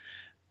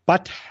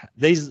 But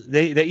there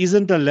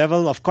isn't a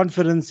level of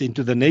confidence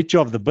into the nature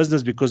of the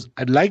business, because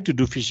I'd like to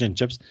do fish and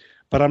chips,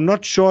 but I'm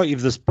not sure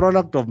if this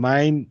product of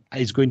mine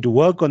is going to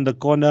work on the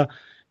corner,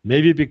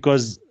 maybe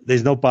because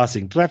there's no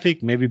passing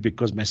traffic, maybe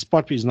because my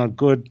spot is not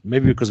good,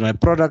 maybe because my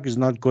product is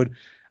not good.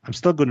 I'm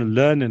still going to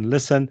learn and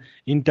listen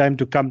in time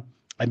to come.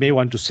 I may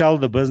want to sell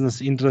the business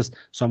interest,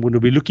 so I'm going to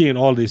be looking at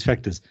all these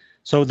factors.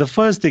 So the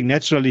first thing,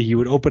 naturally, he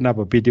would open up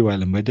a PTY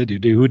Limited.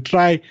 He would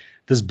try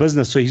this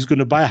business. So he's going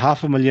to buy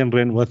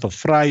R500,000 worth of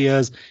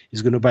fryers.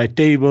 He's going to buy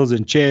tables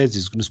and chairs.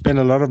 He's going to spend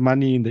a lot of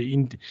money in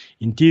the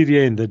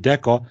interior, in the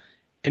decor.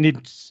 And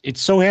it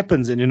so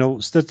happens,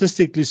 and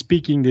statistically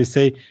speaking, they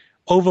say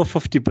over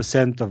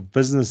 50% of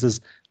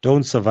businesses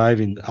don't survive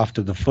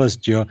after the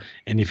first year.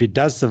 And if it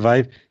does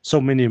survive,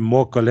 so many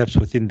more collapse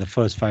within the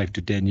first 5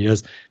 to 10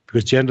 years,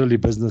 because generally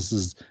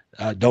businesses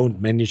don't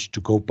manage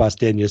to go past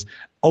 10 years.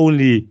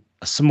 Only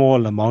a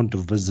small amount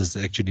of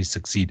businesses actually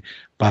succeed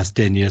past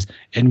 10 years.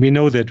 And we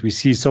know that we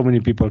see so many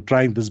people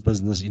trying this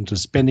business into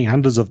spending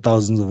hundreds of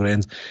thousands of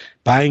rands,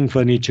 buying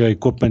furniture,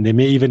 equipment. They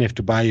may even have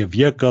to buy a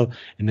vehicle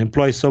and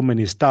employ so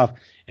many staff.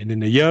 And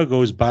then a year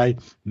goes by,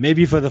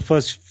 maybe for the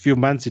first few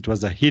months it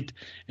was a hit,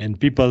 and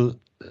people,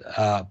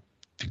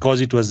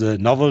 because it was a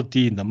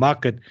novelty in the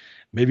market,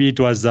 maybe it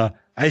was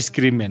ice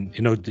cream, and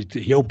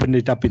he opened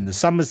it up in the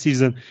summer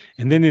season,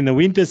 and then in the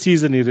winter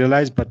season he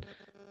realized, but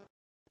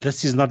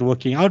this is not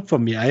working out for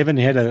me. I haven't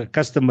had a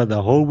customer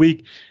the whole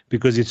week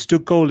because it's too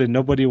cold and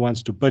nobody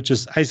wants to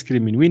purchase ice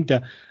cream in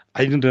winter.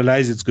 I didn't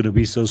realize it's going to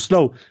be so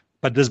slow.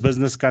 But this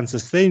business can't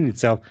sustain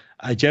itself.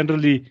 I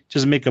generally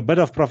just make a bit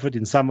of profit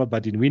in summer,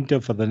 but in winter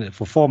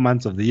for 4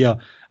 months of the year,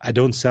 I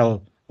don't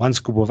sell one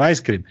scoop of ice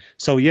cream.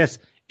 So yes,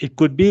 it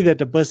could be that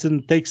a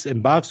person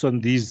embarks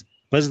on these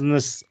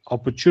business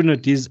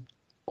opportunities,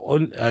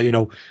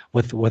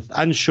 with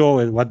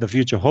unsure what the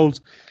future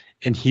holds,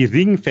 and he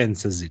ring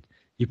fences it.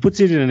 He puts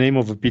it in the name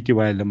of a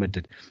PTY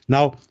Limited.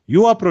 Now,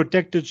 you are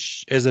protected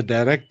as a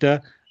director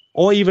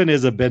or even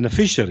as a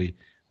beneficiary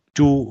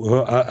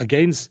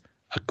against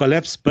a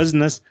collapsed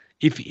business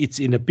if it's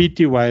in a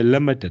PTY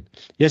Limited.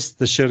 Yes,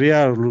 the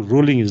Sharia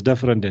ruling is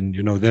different, and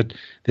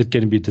that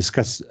can be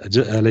discussed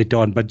later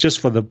on. But just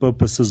for the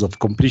purposes of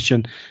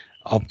completion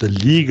of the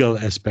legal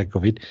aspect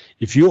of it,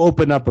 if you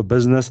open up a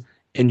business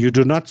and you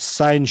do not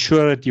sign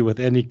surety with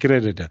any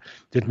creditor,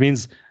 that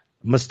means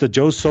Mr.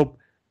 Joseph,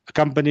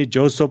 company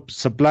Joseph,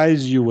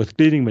 supplies you with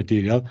cleaning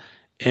material,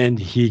 and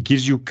he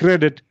gives you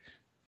credit,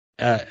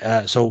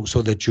 so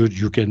that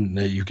you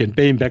can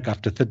pay him back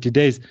after 30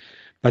 days.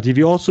 But if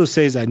he also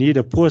says, I need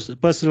a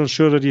personal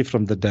surety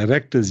from the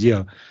directors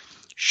here,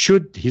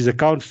 should his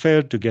account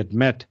fail to get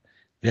met,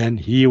 then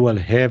he will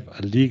have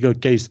a legal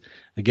case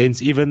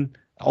against even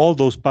all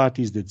those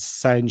parties that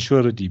sign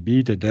surety, be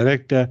it a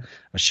director,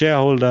 a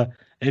shareholder,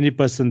 any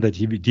person that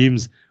he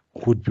deems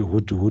would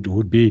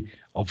be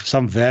of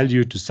some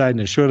value to sign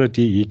a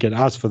surety. He can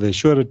ask for their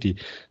surety.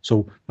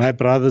 So my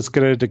brother's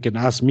creditor can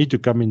ask me to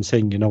come in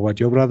saying,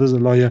 your brother's a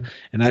lawyer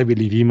and I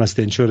believe he must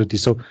stand surety.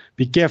 So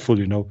be careful,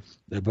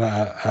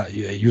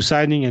 you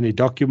signing any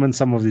documents,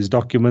 some of these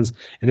documents,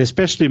 and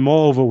especially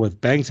moreover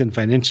with banks and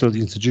financial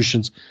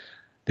institutions,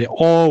 they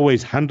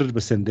always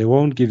 100%, they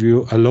won't give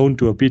you a loan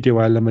to a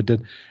PTY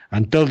Limited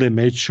until they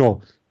made sure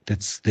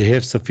that they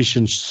have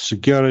sufficient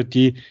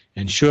security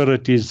and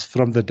sureties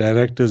from the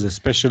directors,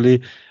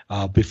 especially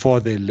before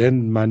they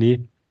lend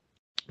money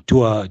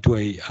to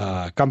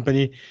a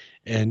company.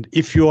 And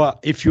if you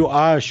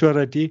are a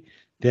surety,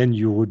 then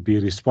you would be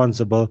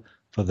responsible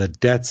for the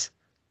debts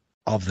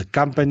of the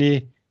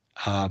company,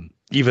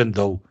 even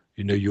though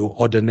you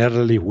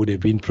ordinarily would have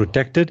been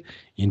protected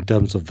in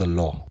terms of the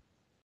law.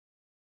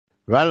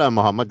 Well,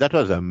 Mohammed, that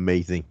was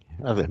amazing.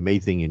 That was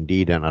amazing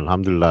indeed, and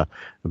alhamdulillah,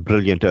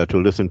 brilliant to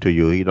listen to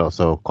you,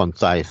 so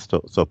concise,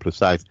 so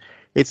precise.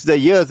 It's the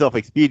years of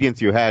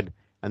experience you had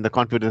and the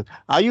confidence.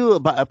 Are you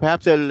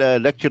perhaps a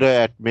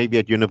lecturer maybe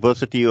at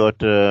university or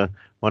at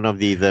one of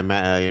these,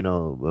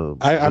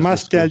 I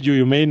must tell you,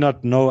 you may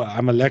not know,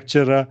 I'm a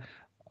lecturer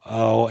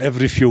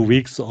every few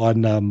weeks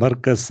on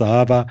Markaz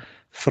Sahaba,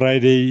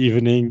 Friday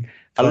evening.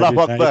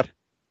 Allahu Akbar.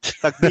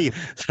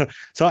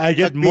 So I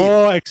get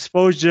more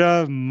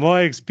exposure,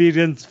 more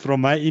experience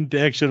from my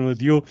interaction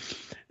with you,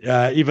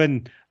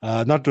 even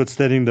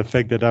notwithstanding the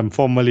fact that I'm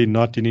formally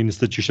not in an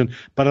institution.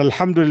 But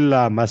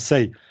alhamdulillah, I must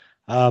say,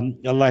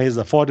 Allah has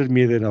afforded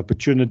me the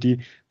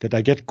opportunity that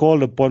I get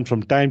called upon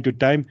from time to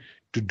time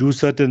to do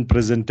certain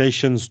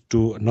presentations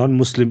to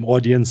non-Muslim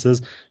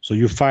audiences. So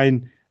you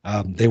find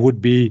there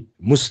would be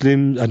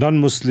Muslim,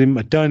 non-Muslim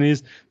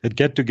attorneys that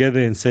get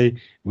together and say,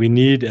 we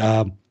need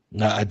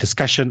a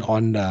discussion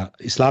on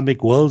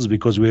Islamic wills,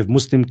 because we have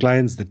Muslim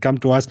clients that come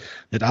to us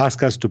that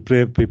ask us to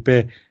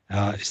prepare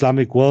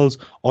Islamic wills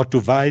or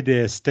to buy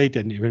their estate.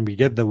 And when we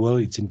get the will,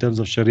 it's in terms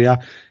of Sharia.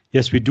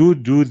 Yes, we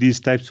do these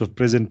types of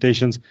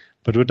presentations,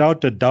 but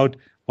without a doubt,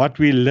 what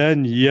we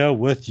learn here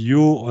with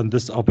you on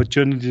this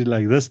opportunity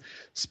like this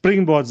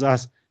springboards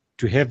us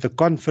to have the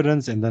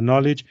confidence and the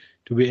knowledge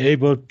to be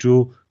able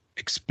to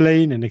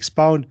explain and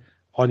expound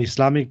on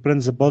Islamic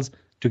principles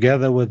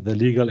together with the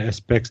legal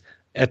aspects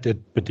at a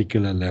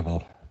particular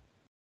level.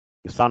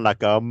 You sound like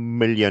 $1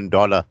 million,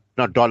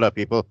 not dollar,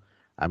 people.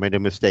 I made a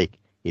mistake.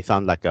 You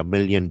sound like $1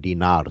 million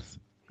dinars.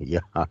 Yeah,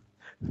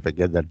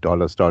 forget that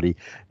dollar story.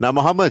 Now,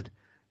 Mohammed,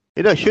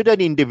 should an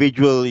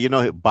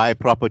individual, buy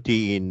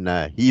property in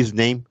his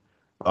name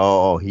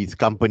or his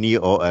company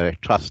or a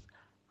trust?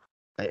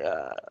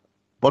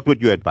 What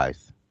would you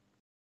advise?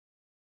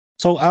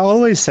 So I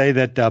always say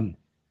that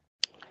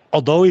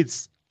although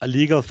it's a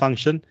legal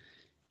function,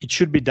 it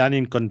should be done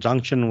in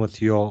conjunction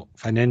with your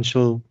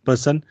financial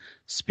person.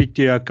 Speak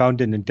to your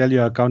accountant and tell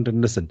your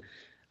accountant, listen,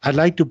 I'd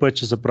like to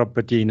purchase a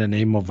property in the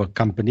name of a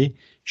company.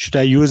 Should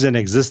I use an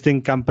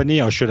existing company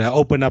or should I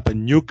open up a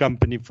new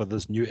company for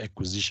this new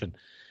acquisition?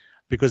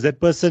 Because that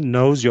person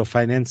knows your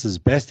finances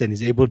best and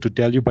is able to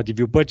tell you. But if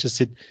you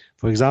purchase it,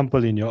 for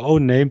example, in your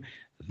own name,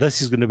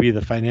 this is going to be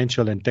the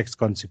financial and tax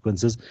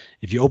consequences.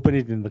 If you open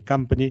it in the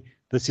company,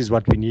 this is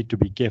what we need to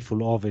be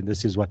careful of, and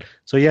this is what.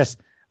 So yes,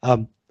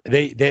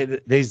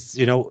 there's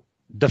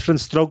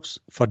different strokes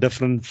for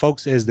different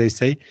folks, as they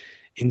say.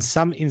 In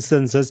some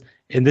instances,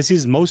 and this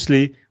is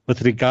mostly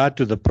with regard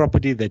to the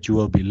property that you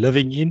will be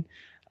living in.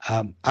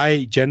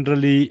 I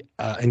generally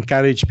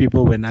encourage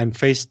people when I'm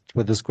faced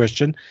with this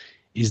question,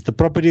 is the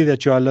property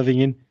that you are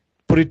living in,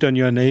 put it on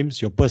your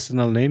names, your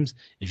personal names.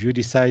 If you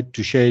decide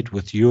to share it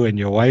with you and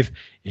your wife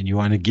and you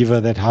want to give her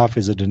that half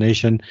as a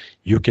donation,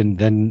 you can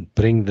then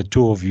bring the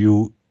two of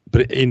you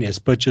in as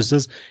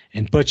purchasers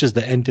and purchase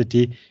the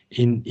entity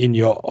in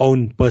your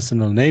own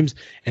personal names.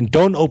 And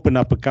don't open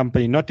up a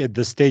company, not at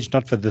this stage,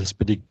 not for this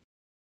particular.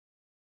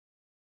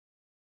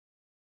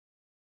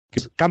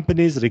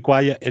 Companies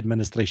require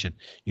administration.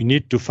 You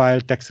need to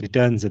file tax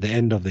returns at the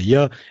end of the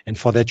year, and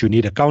for that you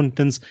need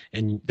accountants,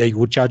 and they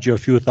would charge you a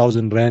few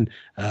thousand rand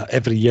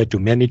every year to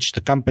manage the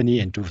company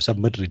and to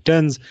submit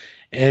returns,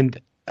 and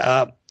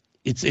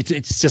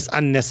it's just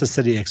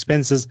unnecessary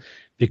expenses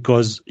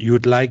because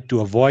you'd like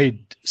to avoid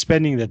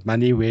spending that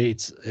money where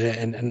it's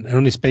and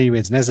only spending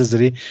where it's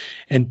necessary.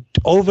 And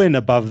over and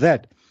above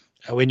that,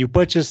 when you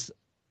purchase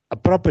a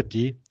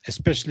property,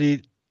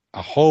 especially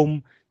a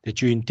home that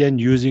you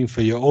intend using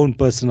for your own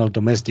personal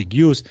domestic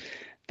use,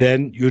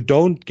 then you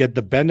don't get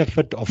the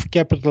benefit of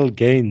capital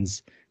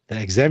gains.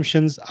 The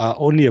exemptions are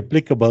only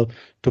applicable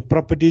to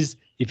properties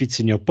if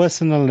it's in your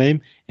personal name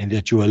and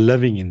that you are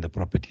living in the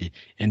property.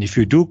 And if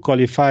you do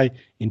qualify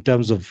in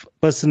terms of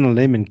personal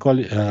name and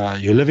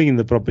you're living in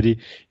the property,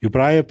 you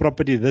buy a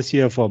property this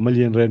year for R1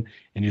 million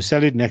and you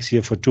sell it next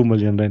year for R2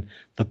 million,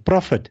 the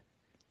profit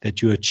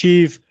that you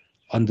achieve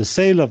on the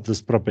sale of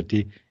this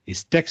property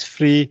is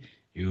tax-free.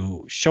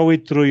 You show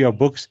it through your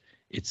books.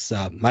 It's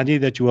money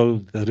that you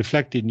will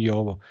reflect in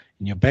your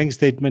bank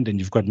statement, and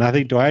you've got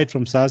nothing to hide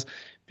from SARS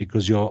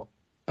because your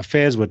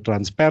affairs were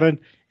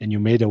transparent and you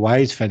made a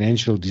wise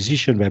financial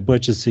decision by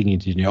purchasing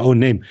it in your own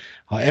name.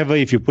 However,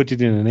 if you put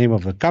it in the name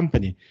of a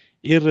company,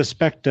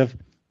 irrespective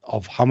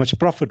of how much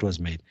profit was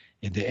made,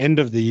 at the end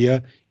of the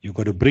year, you've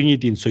got to bring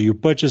it in. So you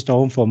purchased a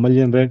home for R1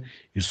 million,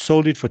 you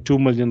sold it for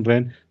R2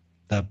 million.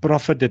 The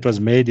profit that was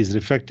made is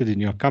reflected in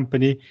your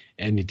company,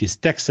 and it is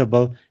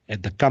taxable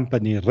at the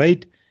company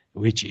rate,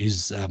 which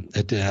is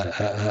at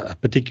a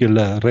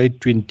particular rate,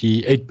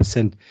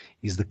 28%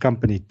 is the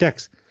company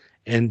tax.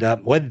 And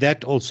with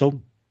that also,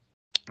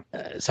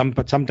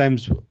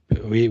 sometimes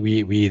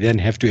we then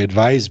have to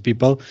advise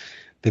people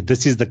that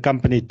this is the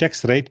company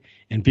tax rate,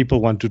 and people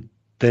want to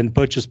then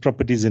purchase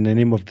properties in the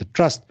name of the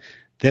trust.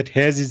 That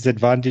has its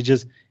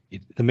advantages.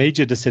 The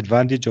major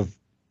disadvantage of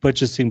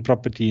purchasing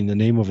property in the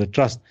name of a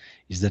trust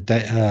is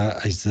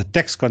the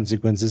tax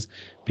consequences,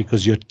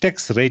 because your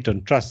tax rate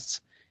on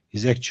trusts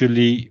is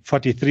actually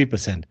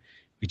 43%,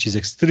 which is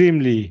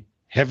extremely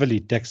heavily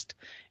taxed.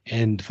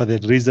 And for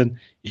that reason,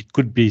 it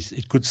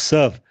could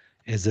serve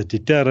as a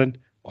deterrent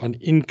on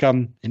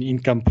income and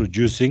income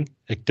producing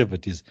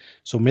activities.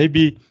 So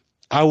maybe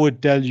I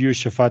would tell you,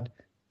 Shafaat,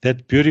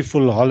 that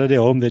beautiful holiday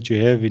home that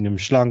you have in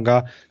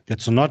Mshlanga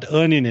that's not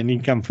earning an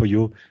income for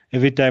you,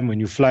 every time when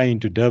you fly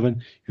into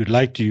Durban, you'd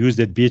like to use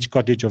that beach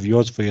cottage of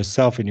yours for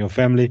yourself and your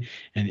family.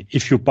 And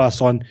if you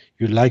pass on,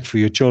 you'd like for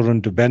your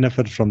children to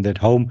benefit from that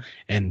home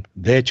and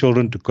their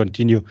children to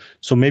continue.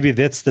 So maybe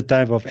that's the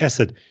type of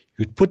asset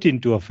you'd put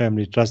into a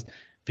family trust,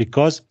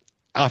 because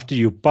after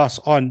you pass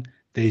on,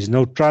 there is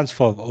no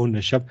transfer of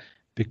ownership,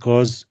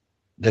 because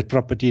that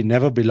property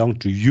never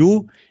belonged to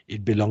you.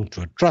 It belonged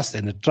to a trust,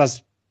 and a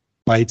trust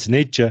by its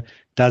nature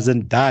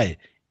doesn't die.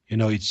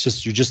 It's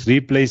just, you just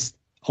replace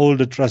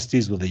older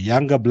trustees with a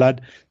younger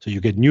blood, so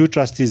you get new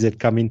trustees that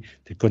come in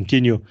to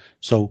continue.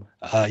 So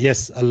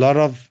yes, a lot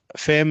of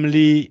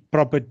family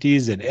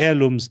properties and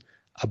heirlooms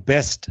are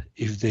best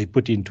if they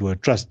put into a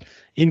trust.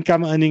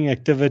 Income earning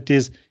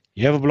activities,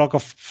 you have a block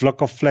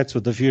of flats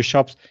with a few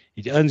shops,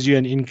 it earns you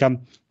an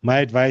income. My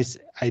advice,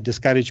 I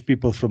discourage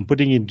people from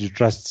putting into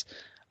trusts,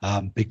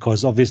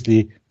 because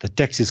obviously the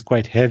tax is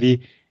quite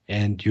heavy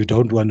and you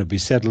don't want to be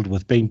settled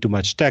with paying too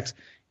much tax.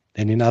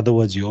 Then in other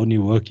words, you're only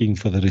working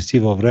for the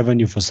receiver of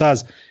revenue for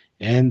SARS,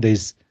 and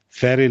there's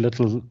very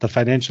little, the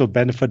financial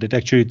benefit that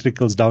actually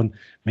trickles down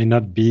may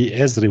not be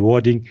as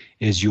rewarding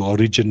as you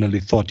originally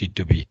thought it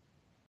to be.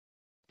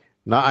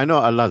 Now, I know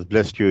Allah has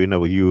blessed you,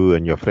 you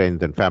and your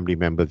friends and family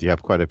members. You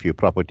have quite a few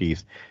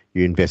properties.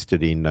 You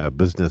invested in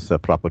business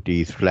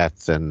properties,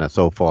 flats, and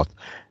so forth,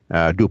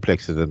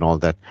 duplexes and all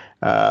that.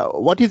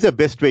 What is the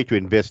best way to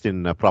invest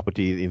in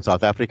property in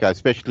South Africa,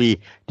 especially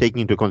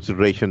taking into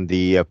consideration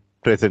the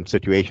present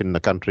situation in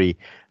the country,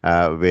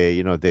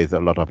 where, there's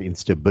a lot of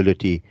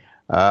instability,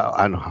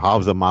 and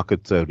how's the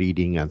markets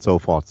reading and so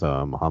forth,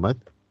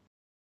 Mohammed?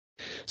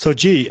 So,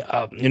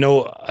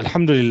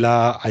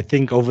 Alhamdulillah, I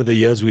think over the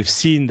years we've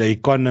seen the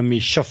economy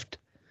shift.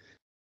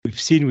 We've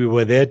seen, we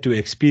were there to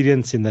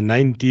experience in the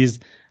 90s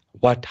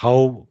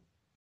how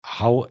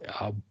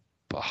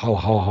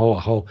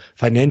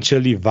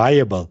financially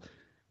viable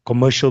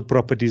commercial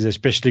properties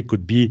especially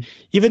could be.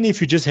 Even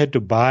if you just had to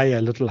buy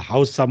a little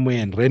house somewhere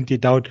and rent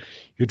it out,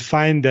 you'd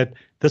find that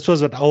this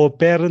was what our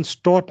parents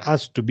taught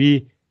us to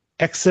be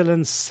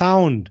excellent,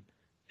 sound,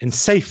 and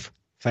safe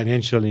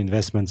financial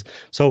investments.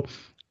 So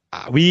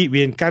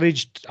we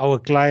encouraged our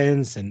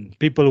clients and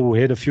people who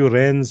had a few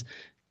rands,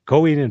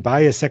 go in and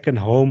buy a second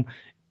home.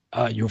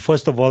 You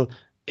first of all,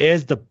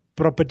 as the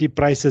property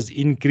prices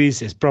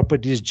increase, as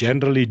properties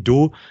generally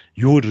do,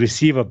 you would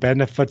receive a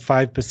benefit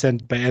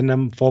 5% per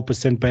annum,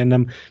 4% per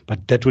annum,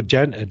 but that would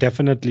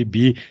definitely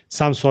be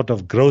some sort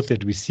of growth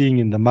that we're seeing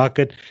in the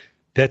market.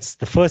 That's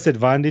the first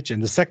advantage.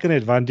 And the second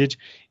advantage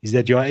is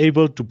that you are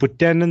able to put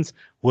tenants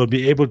who will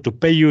be able to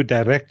pay you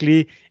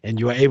directly, and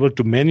you are able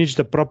to manage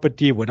the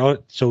property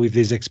without. So if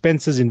there's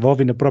expenses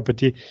involved in the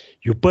property,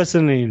 you're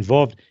personally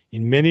involved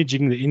in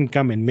managing the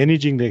income and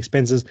managing the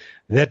expenses.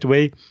 That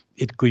way,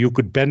 you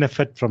could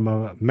benefit from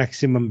a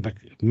maximum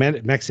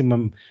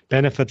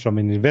benefit from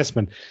an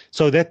investment.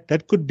 So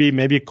that could be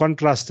maybe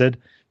contrasted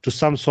to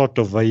some sort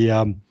of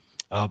a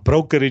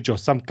brokerage or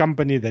some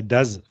company that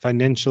does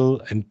financial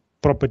and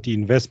property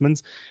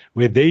investments,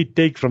 where they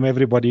take from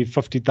everybody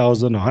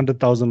 50,000 or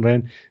 100,000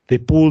 rand, they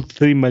pool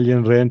 3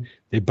 million rand,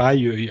 they buy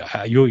you.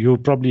 You're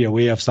probably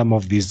aware of some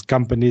of these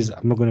companies.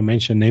 I'm not going to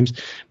mention names,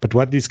 but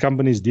what these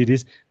companies did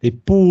is they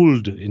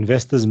pooled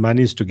investors'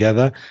 monies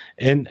together,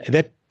 and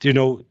that,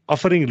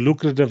 offering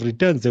lucrative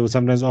returns. They would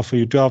sometimes offer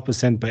you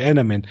 12% per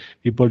annum, and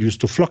people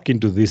used to flock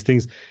into these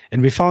things.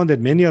 And we found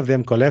that many of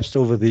them collapsed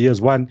over the years.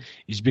 One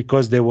is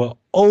because they were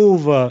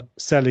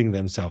overselling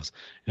themselves.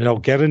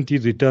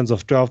 Guaranteed returns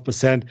of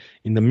 12%.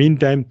 In the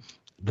meantime,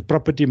 the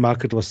property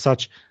market was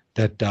such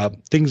that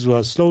things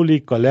were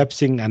slowly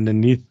collapsing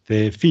underneath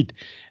their feet.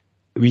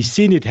 We've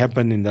seen it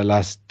happen in the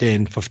last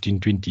 10, 15,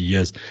 20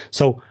 years.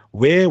 So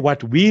where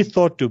what we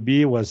thought to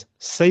be was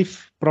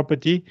safe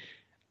property,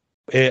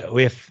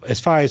 as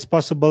far as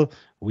possible,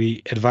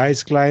 we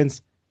advise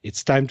clients,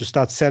 it's time to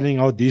start selling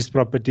out these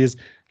properties.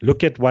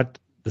 Look at what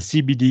the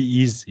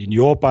CBD is in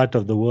your part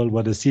of the world,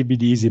 what the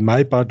CBD is in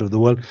my part of the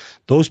world.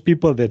 Those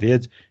people that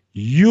had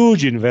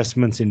huge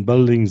investments in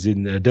buildings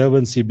in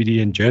Durban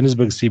CBD and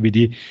Johannesburg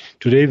CBD,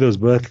 today those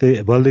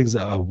buildings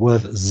are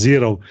worth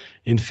zero.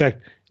 In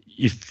fact,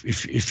 if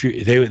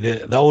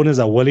the owners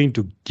are willing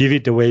to give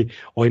it away,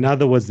 or in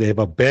other words, they have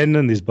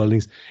abandoned these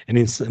buildings, and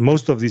in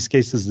most of these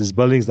cases, these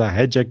buildings are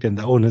hijacked and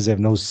the owners have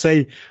no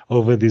say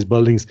over these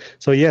buildings.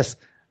 So yes,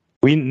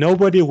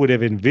 nobody would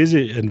have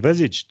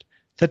envisaged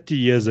 30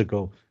 years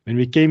ago when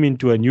we came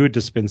into a new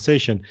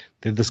dispensation,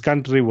 that this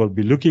country will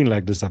be looking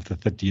like this after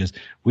 30 years.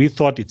 We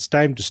thought it's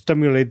time to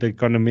stimulate the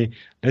economy.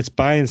 Let's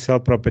buy and sell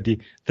property.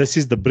 This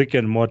is the brick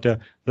and mortar.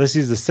 This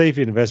is the safe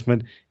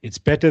investment. It's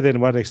better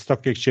than what a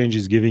stock exchange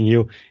is giving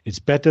you. It's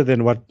better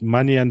than what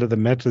money under the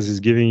mattress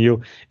is giving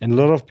you. And a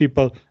lot of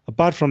people,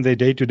 apart from their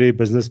day-to-day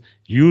business,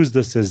 use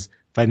this as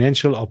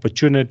financial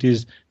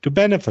opportunities to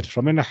benefit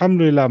from. And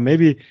alhamdulillah,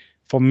 maybe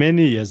for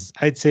many years,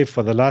 I'd say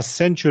for the last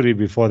century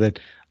before that,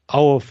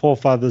 our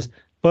forefathers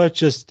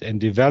purchased and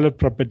developed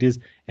properties,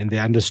 and they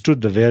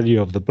understood the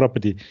value of the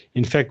property.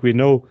 In fact, we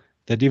know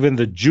that even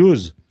the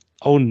Jews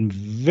own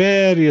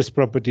various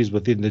properties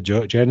within the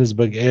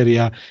Johannesburg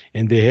area,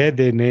 and they had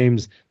their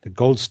names, the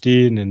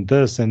Goldstein and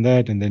this and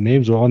that, and their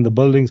names were on the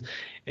buildings.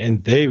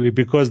 And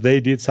because they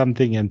did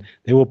something and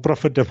they were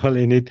profitable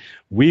in it,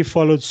 we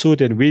followed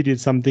suit and we did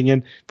something.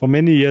 And for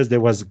many years,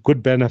 there was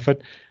good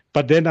benefit.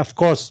 But then, of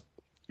course,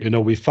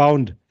 we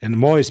found, and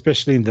more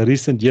especially in the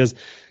recent years,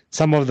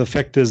 some of the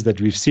factors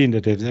that we've seen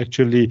that have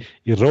actually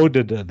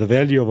eroded the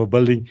value of a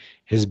building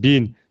has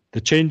been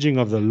the changing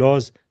of the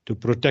laws to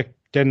protect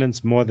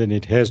tenants more than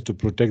it has to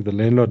protect the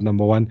landlord,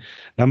 number one.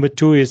 Number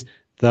two is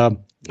the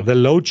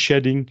load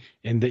shedding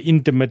and the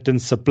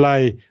intermittent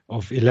supply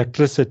of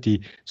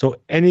electricity. So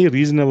any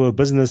reasonable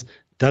business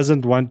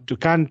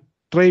can't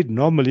trade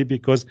normally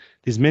because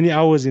there's many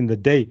hours in the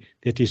day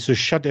that is to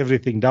shut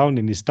everything down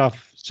and his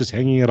staff is just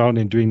hanging around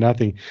and doing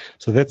nothing.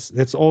 So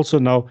that's also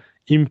now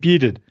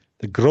impeded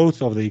the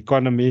growth of the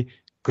economy,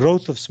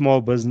 growth of small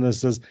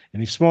businesses.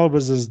 And if small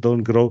businesses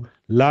don't grow,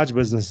 large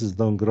businesses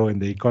don't grow,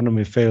 and the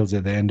economy fails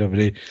at the end of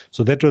the day.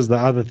 So that was the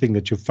other thing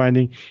that you're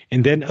finding.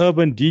 And then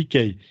urban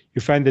decay.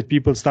 You find that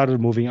people started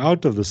moving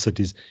out of the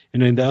cities.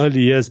 In the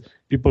early years,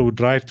 people would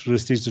drive through the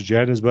streets of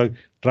Johannesburg,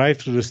 drive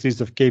through the streets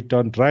of Cape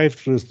Town, drive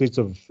through the streets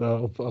of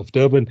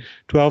Durban,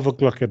 12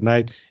 o'clock at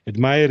night,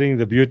 admiring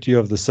the beauty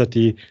of the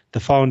city,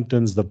 the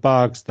fountains, the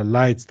parks, the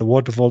lights, the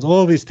waterfalls,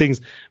 all these things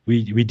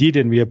we did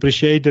and we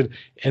appreciated.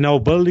 And our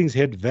buildings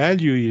had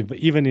value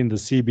even in the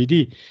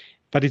CBD.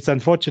 But it's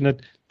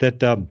unfortunate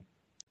that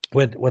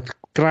with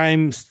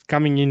crimes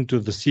coming into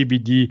the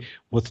CBD,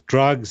 with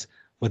drugs,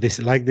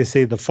 like they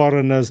say, the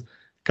foreigners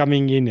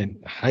coming in and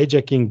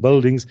hijacking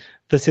buildings,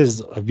 this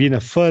has been a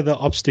further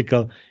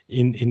obstacle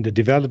in the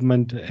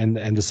development and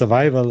the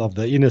survival of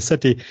the inner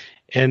city,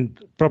 and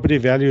property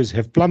values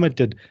have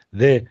plummeted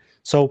there.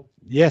 So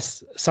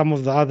yes, some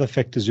of the other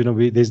factors,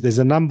 there's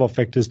a number of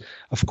factors.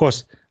 Of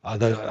course,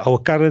 our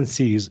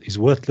currency is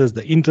worthless.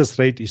 The interest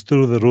rate is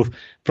through the roof.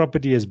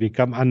 Property has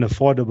become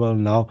unaffordable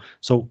now.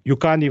 So you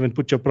can't even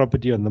put your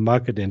property on the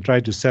market and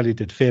try to sell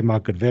it at fair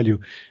market value,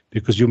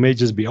 because you may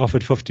just be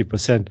offered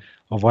 50%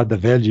 of what the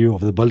value of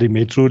the building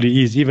may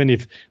truly is, even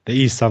if there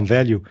is some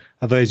value.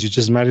 Otherwise, you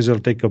just might as well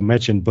take a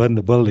match and burn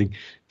the building,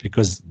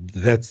 because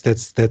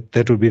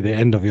that will be the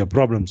end of your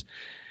problems.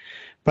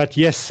 But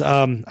yes,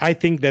 I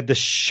think that the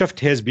shift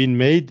has been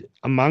made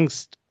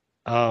amongst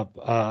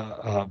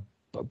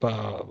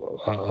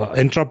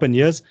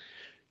entrepreneurs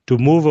to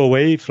move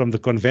away from the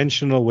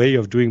conventional way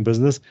of doing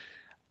business.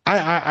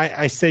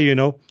 I say,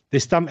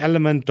 there's some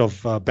element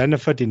of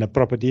benefit in a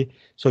property.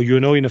 So,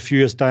 in a few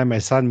years' time, my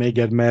son may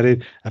get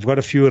married. I've got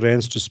a few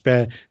rands to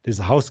spare. There's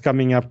a house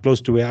coming up close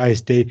to where I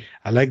stay.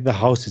 I like the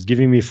house. It's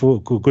giving me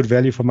good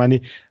value for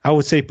money. I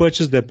would say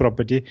purchase that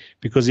property,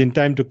 because in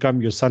time to come,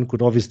 your son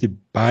could obviously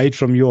buy it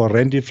from you or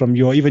rent it from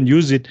you or even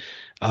use it.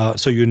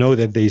 So you know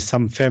that there is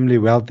some family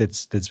wealth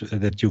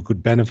that you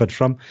could benefit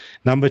from.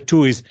 Number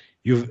two is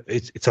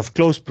it's of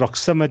close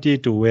proximity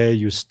to where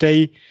you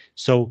stay.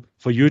 So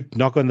for you to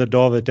knock on the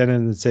door of the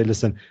tenant and say,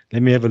 listen,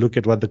 let me have a look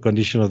at what the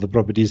condition of the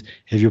property is.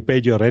 Have you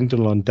paid your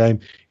rental on time?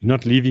 You're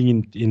not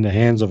leaving in the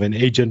hands of an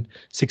agent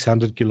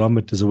 600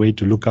 kilometers away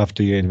to look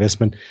after your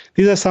investment.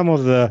 These are some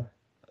of the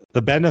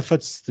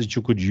benefits that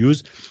you could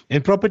use.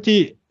 And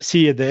property,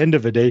 at the end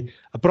of the day,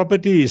 a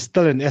property is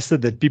still an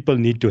asset that people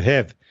need to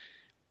have.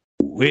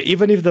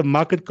 Even if the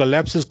market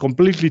collapses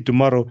completely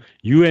tomorrow,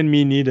 you and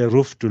me need a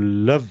roof to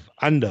live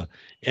under.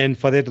 And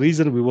for that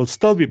reason, we will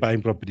still be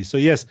buying properties. So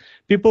yes,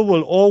 people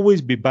will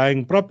always be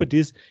buying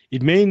properties.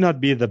 It may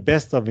not be the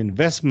best of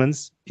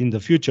investments in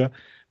the future,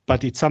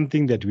 but it's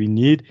something that we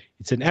need.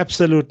 It's an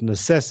absolute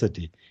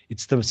necessity.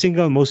 It's the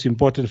single most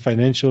important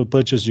financial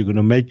purchase you're going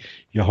to make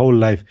your whole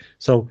life.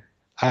 So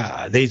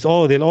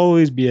there'll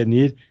always be a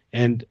need.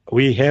 And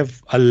we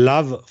have a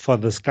love for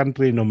this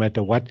country no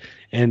matter what.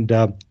 And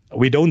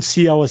we don't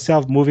see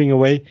ourselves moving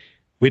away.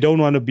 We don't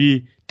want to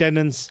be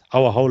tenants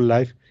our whole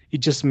life. It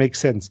just makes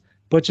sense.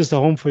 Purchase a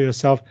home for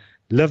yourself,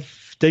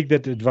 take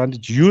that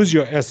advantage, use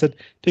your asset,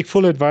 take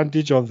full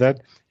advantage of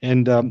that,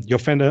 and your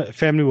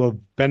family will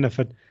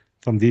benefit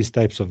from these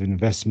types of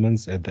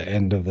investments at the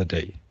end of the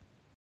day.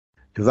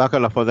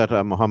 Jazakallah for that,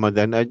 Mohammed.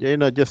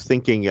 And just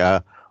thinking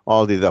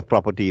all these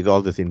properties,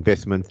 all these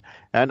investments,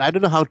 and I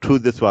don't know how true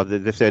this was.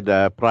 They said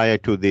prior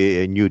to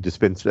the new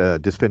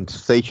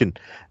dispensation,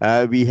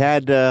 we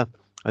had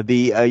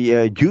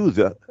the Jews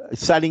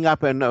selling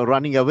up and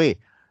running away.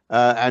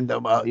 And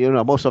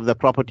most of the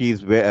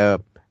properties were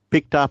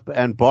picked up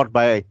and bought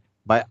by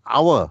by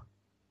our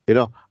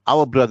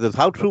brothers.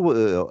 How true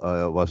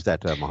was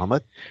that,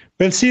 Mohammed?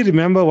 Well, see,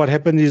 remember what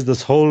happened is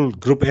this whole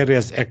Group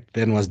Areas Act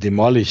then was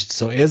demolished.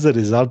 So as a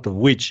result of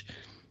which,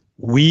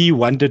 we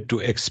wanted to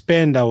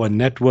expand our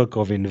network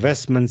of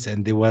investments,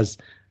 and there was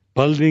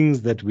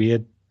buildings that we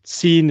had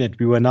seen that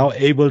we were now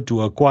able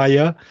to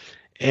acquire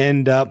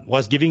and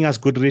was giving us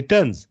good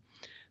returns.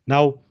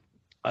 Now,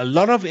 a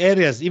lot of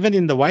areas, even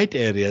in the white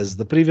areas,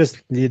 the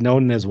previously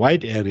known as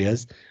white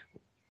areas,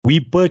 we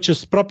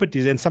purchased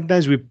properties, and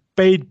sometimes we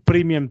paid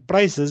premium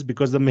prices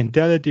because the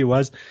mentality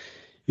was,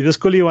 if the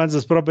schoolie wants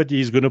this property,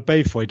 he's going to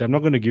pay for it. I'm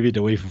not going to give it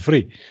away for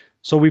free.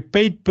 So we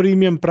paid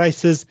premium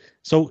prices.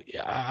 So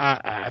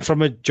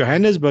from a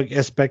Johannesburg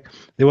aspect,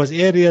 there was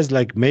areas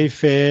like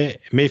Mayfair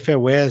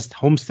West,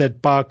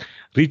 Homestead Park,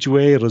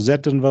 Ridgeway,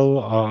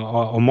 Rosettenville,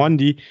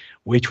 Omondi,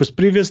 which was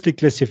previously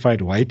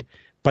classified white.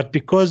 But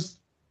because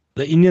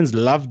the Indians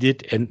loved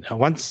it, and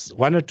once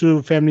one or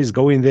two families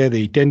go in there,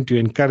 they tend to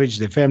encourage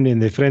their family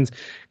and their friends,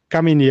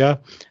 come in here,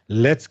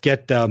 let's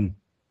get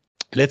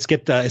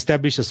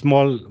establish a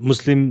small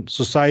Muslim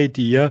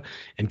society here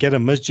and get a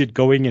masjid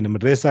going and a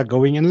madrasa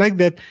going, and like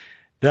that,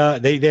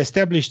 they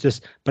established this,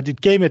 but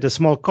it came at a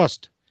small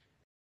cost.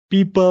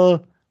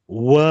 People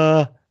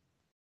were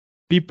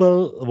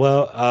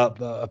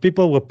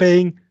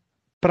paying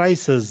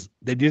prices.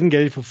 They didn't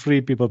get it for free.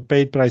 People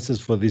paid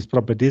prices for these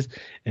properties,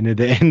 and at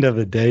the end of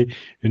the day,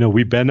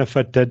 we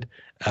benefited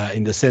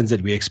in the sense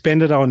that we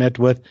expanded our net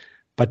worth.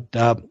 But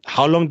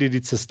how long did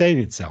it sustain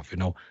itself?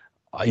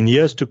 In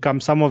years to come,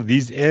 some of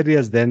these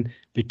areas then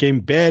became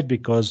bad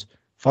because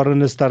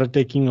foreigners started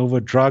taking over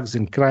drugs,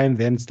 and crime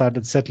then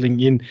started settling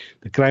in.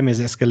 The crime has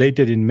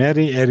escalated in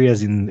many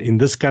areas in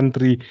this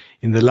country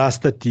in the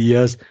last 30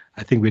 years.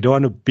 I think we don't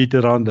want to beat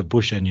around the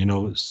bush and,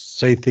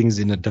 say things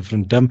in a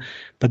different term.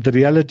 But the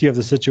reality of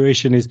the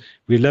situation is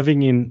we're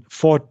living in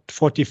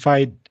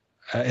fortified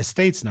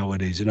estates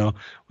nowadays.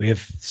 We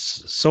have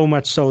so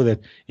much so that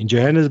in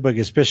Johannesburg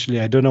especially,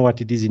 I don't know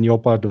what it is in your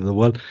part of the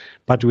world,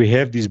 but we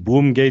have these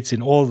boom gates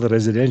in all the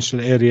residential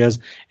areas,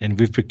 and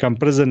we've become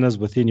prisoners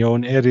within your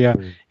own area.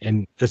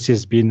 And this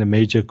has been a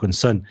major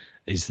concern,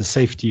 is the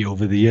safety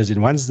over the years.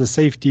 And once the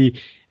safety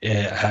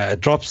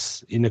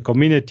drops in a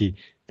community,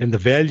 then the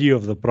value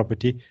of the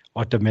property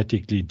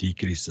automatically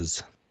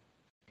decreases.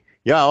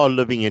 Yeah, all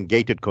living in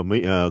gated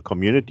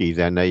communities,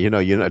 and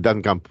it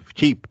doesn't come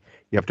cheap.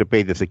 You have to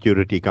pay the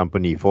security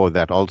company for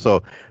that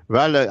also.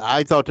 Well,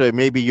 I thought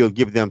maybe you'll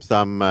give them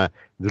some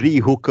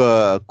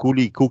hookah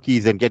coolie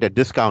cookies and get a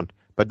discount,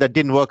 but that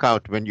didn't work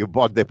out when you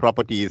bought the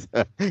properties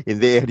in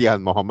the area,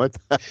 Mohammed.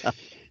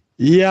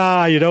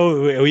 Yeah,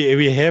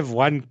 we have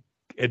one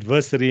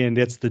adversary, and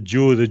that's the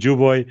Jew. The Jew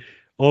boy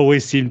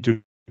always seemed to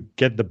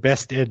get the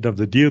best end of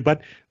the deal,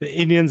 but the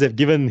Indians have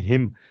given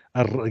them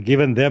a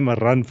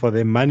run for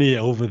their money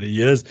over the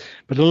years.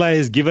 But Allah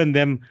has given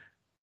them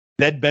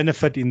that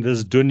benefit in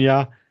this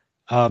dunya.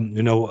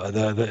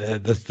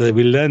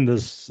 We learn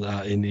this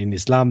in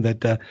Islam,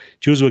 that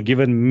Jews were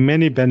given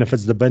many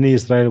benefits. The Bani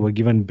Israel were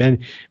given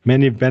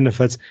many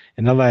benefits,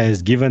 and Allah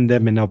has given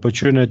them an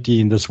opportunity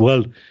in this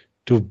world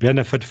to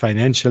benefit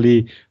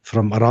financially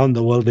from around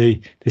the world. They're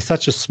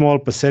such a small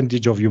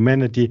percentage of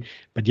humanity,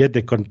 but yet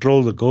they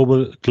control the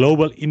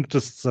global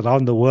interests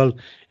around the world.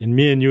 And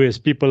me and you, as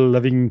people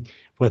living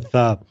with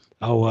in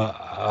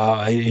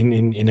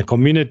a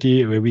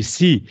community where we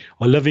see,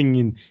 or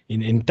living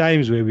in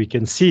times where we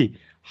can see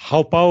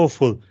how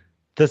powerful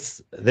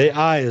they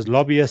are as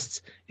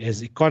lobbyists,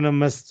 as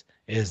economists,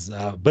 as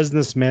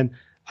businessmen.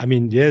 I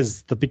mean,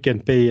 there's the Pick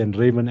and Pay and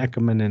Raymond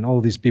Ackerman and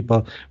all these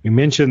people. We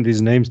mentioned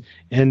these names,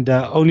 and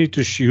only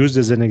to use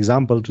as an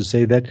example to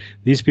say that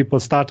these people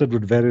started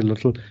with very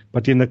little,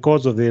 but in the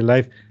course of their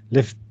life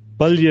left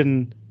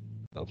billion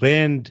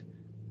rand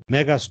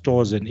mega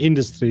stores and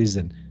industries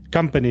and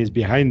companies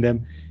behind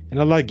them, and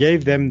Allah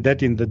gave them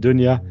that in the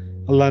dunya.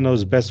 Allah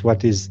knows best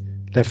what is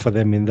left for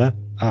them in the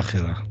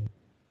akhirah.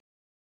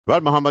 Well,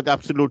 Mohammed,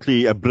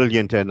 absolutely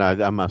brilliant, and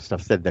I must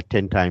have said that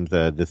 10 times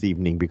this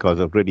evening because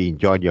I've really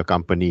enjoyed your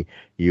company.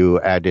 You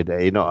added,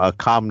 a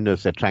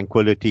calmness, a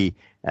tranquility,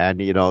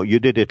 and you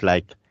did it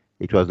like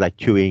it was like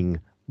chewing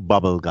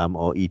bubble gum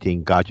or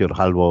eating gajar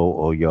halwa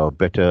or your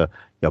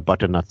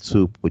butternut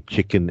soup with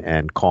chicken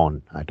and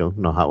corn. I don't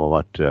know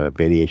what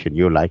variation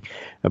you like,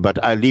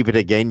 but I'll leave it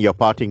again. Your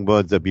parting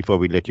words before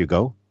we let you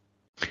go.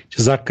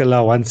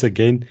 Jazakallah once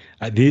again.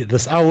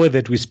 This hour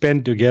that we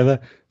spent together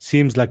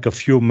seems like a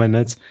few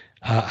minutes.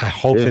 I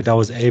hope that I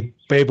was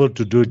able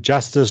to do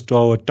justice to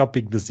our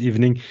topic this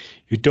evening.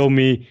 You told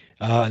me,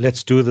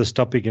 let's do this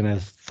topic, and I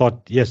thought,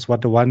 yes,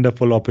 what a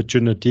wonderful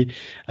opportunity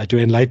to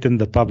enlighten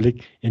the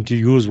public and to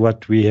use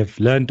what we have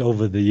learned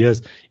over the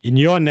years in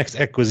your next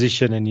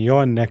acquisition and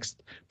your next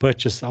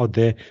purchase out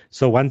there.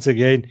 So once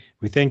again,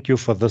 we thank you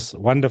for this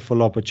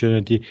wonderful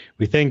opportunity.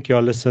 We thank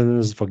your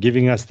listeners for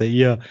giving us the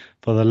ear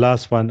for the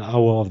last 1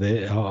 hour of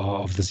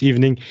this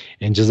evening.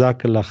 And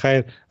Jazakallah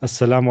khair.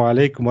 Assalamu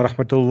alaikum wa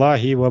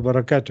rahmatullahi wa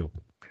barakatuh.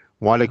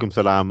 Wa alaikum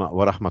salam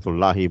wa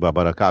rahmatullahi wa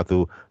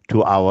barakatuh.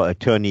 to our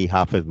attorney,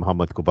 Hafez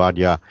Muhammad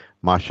Coovadia.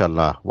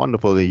 MashaAllah,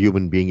 wonderful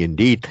human being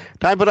indeed.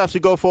 Time for us to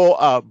go for,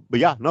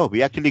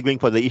 we're actually going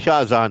for the Isha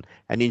Azan,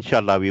 and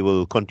inshallah we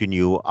will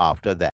continue after that.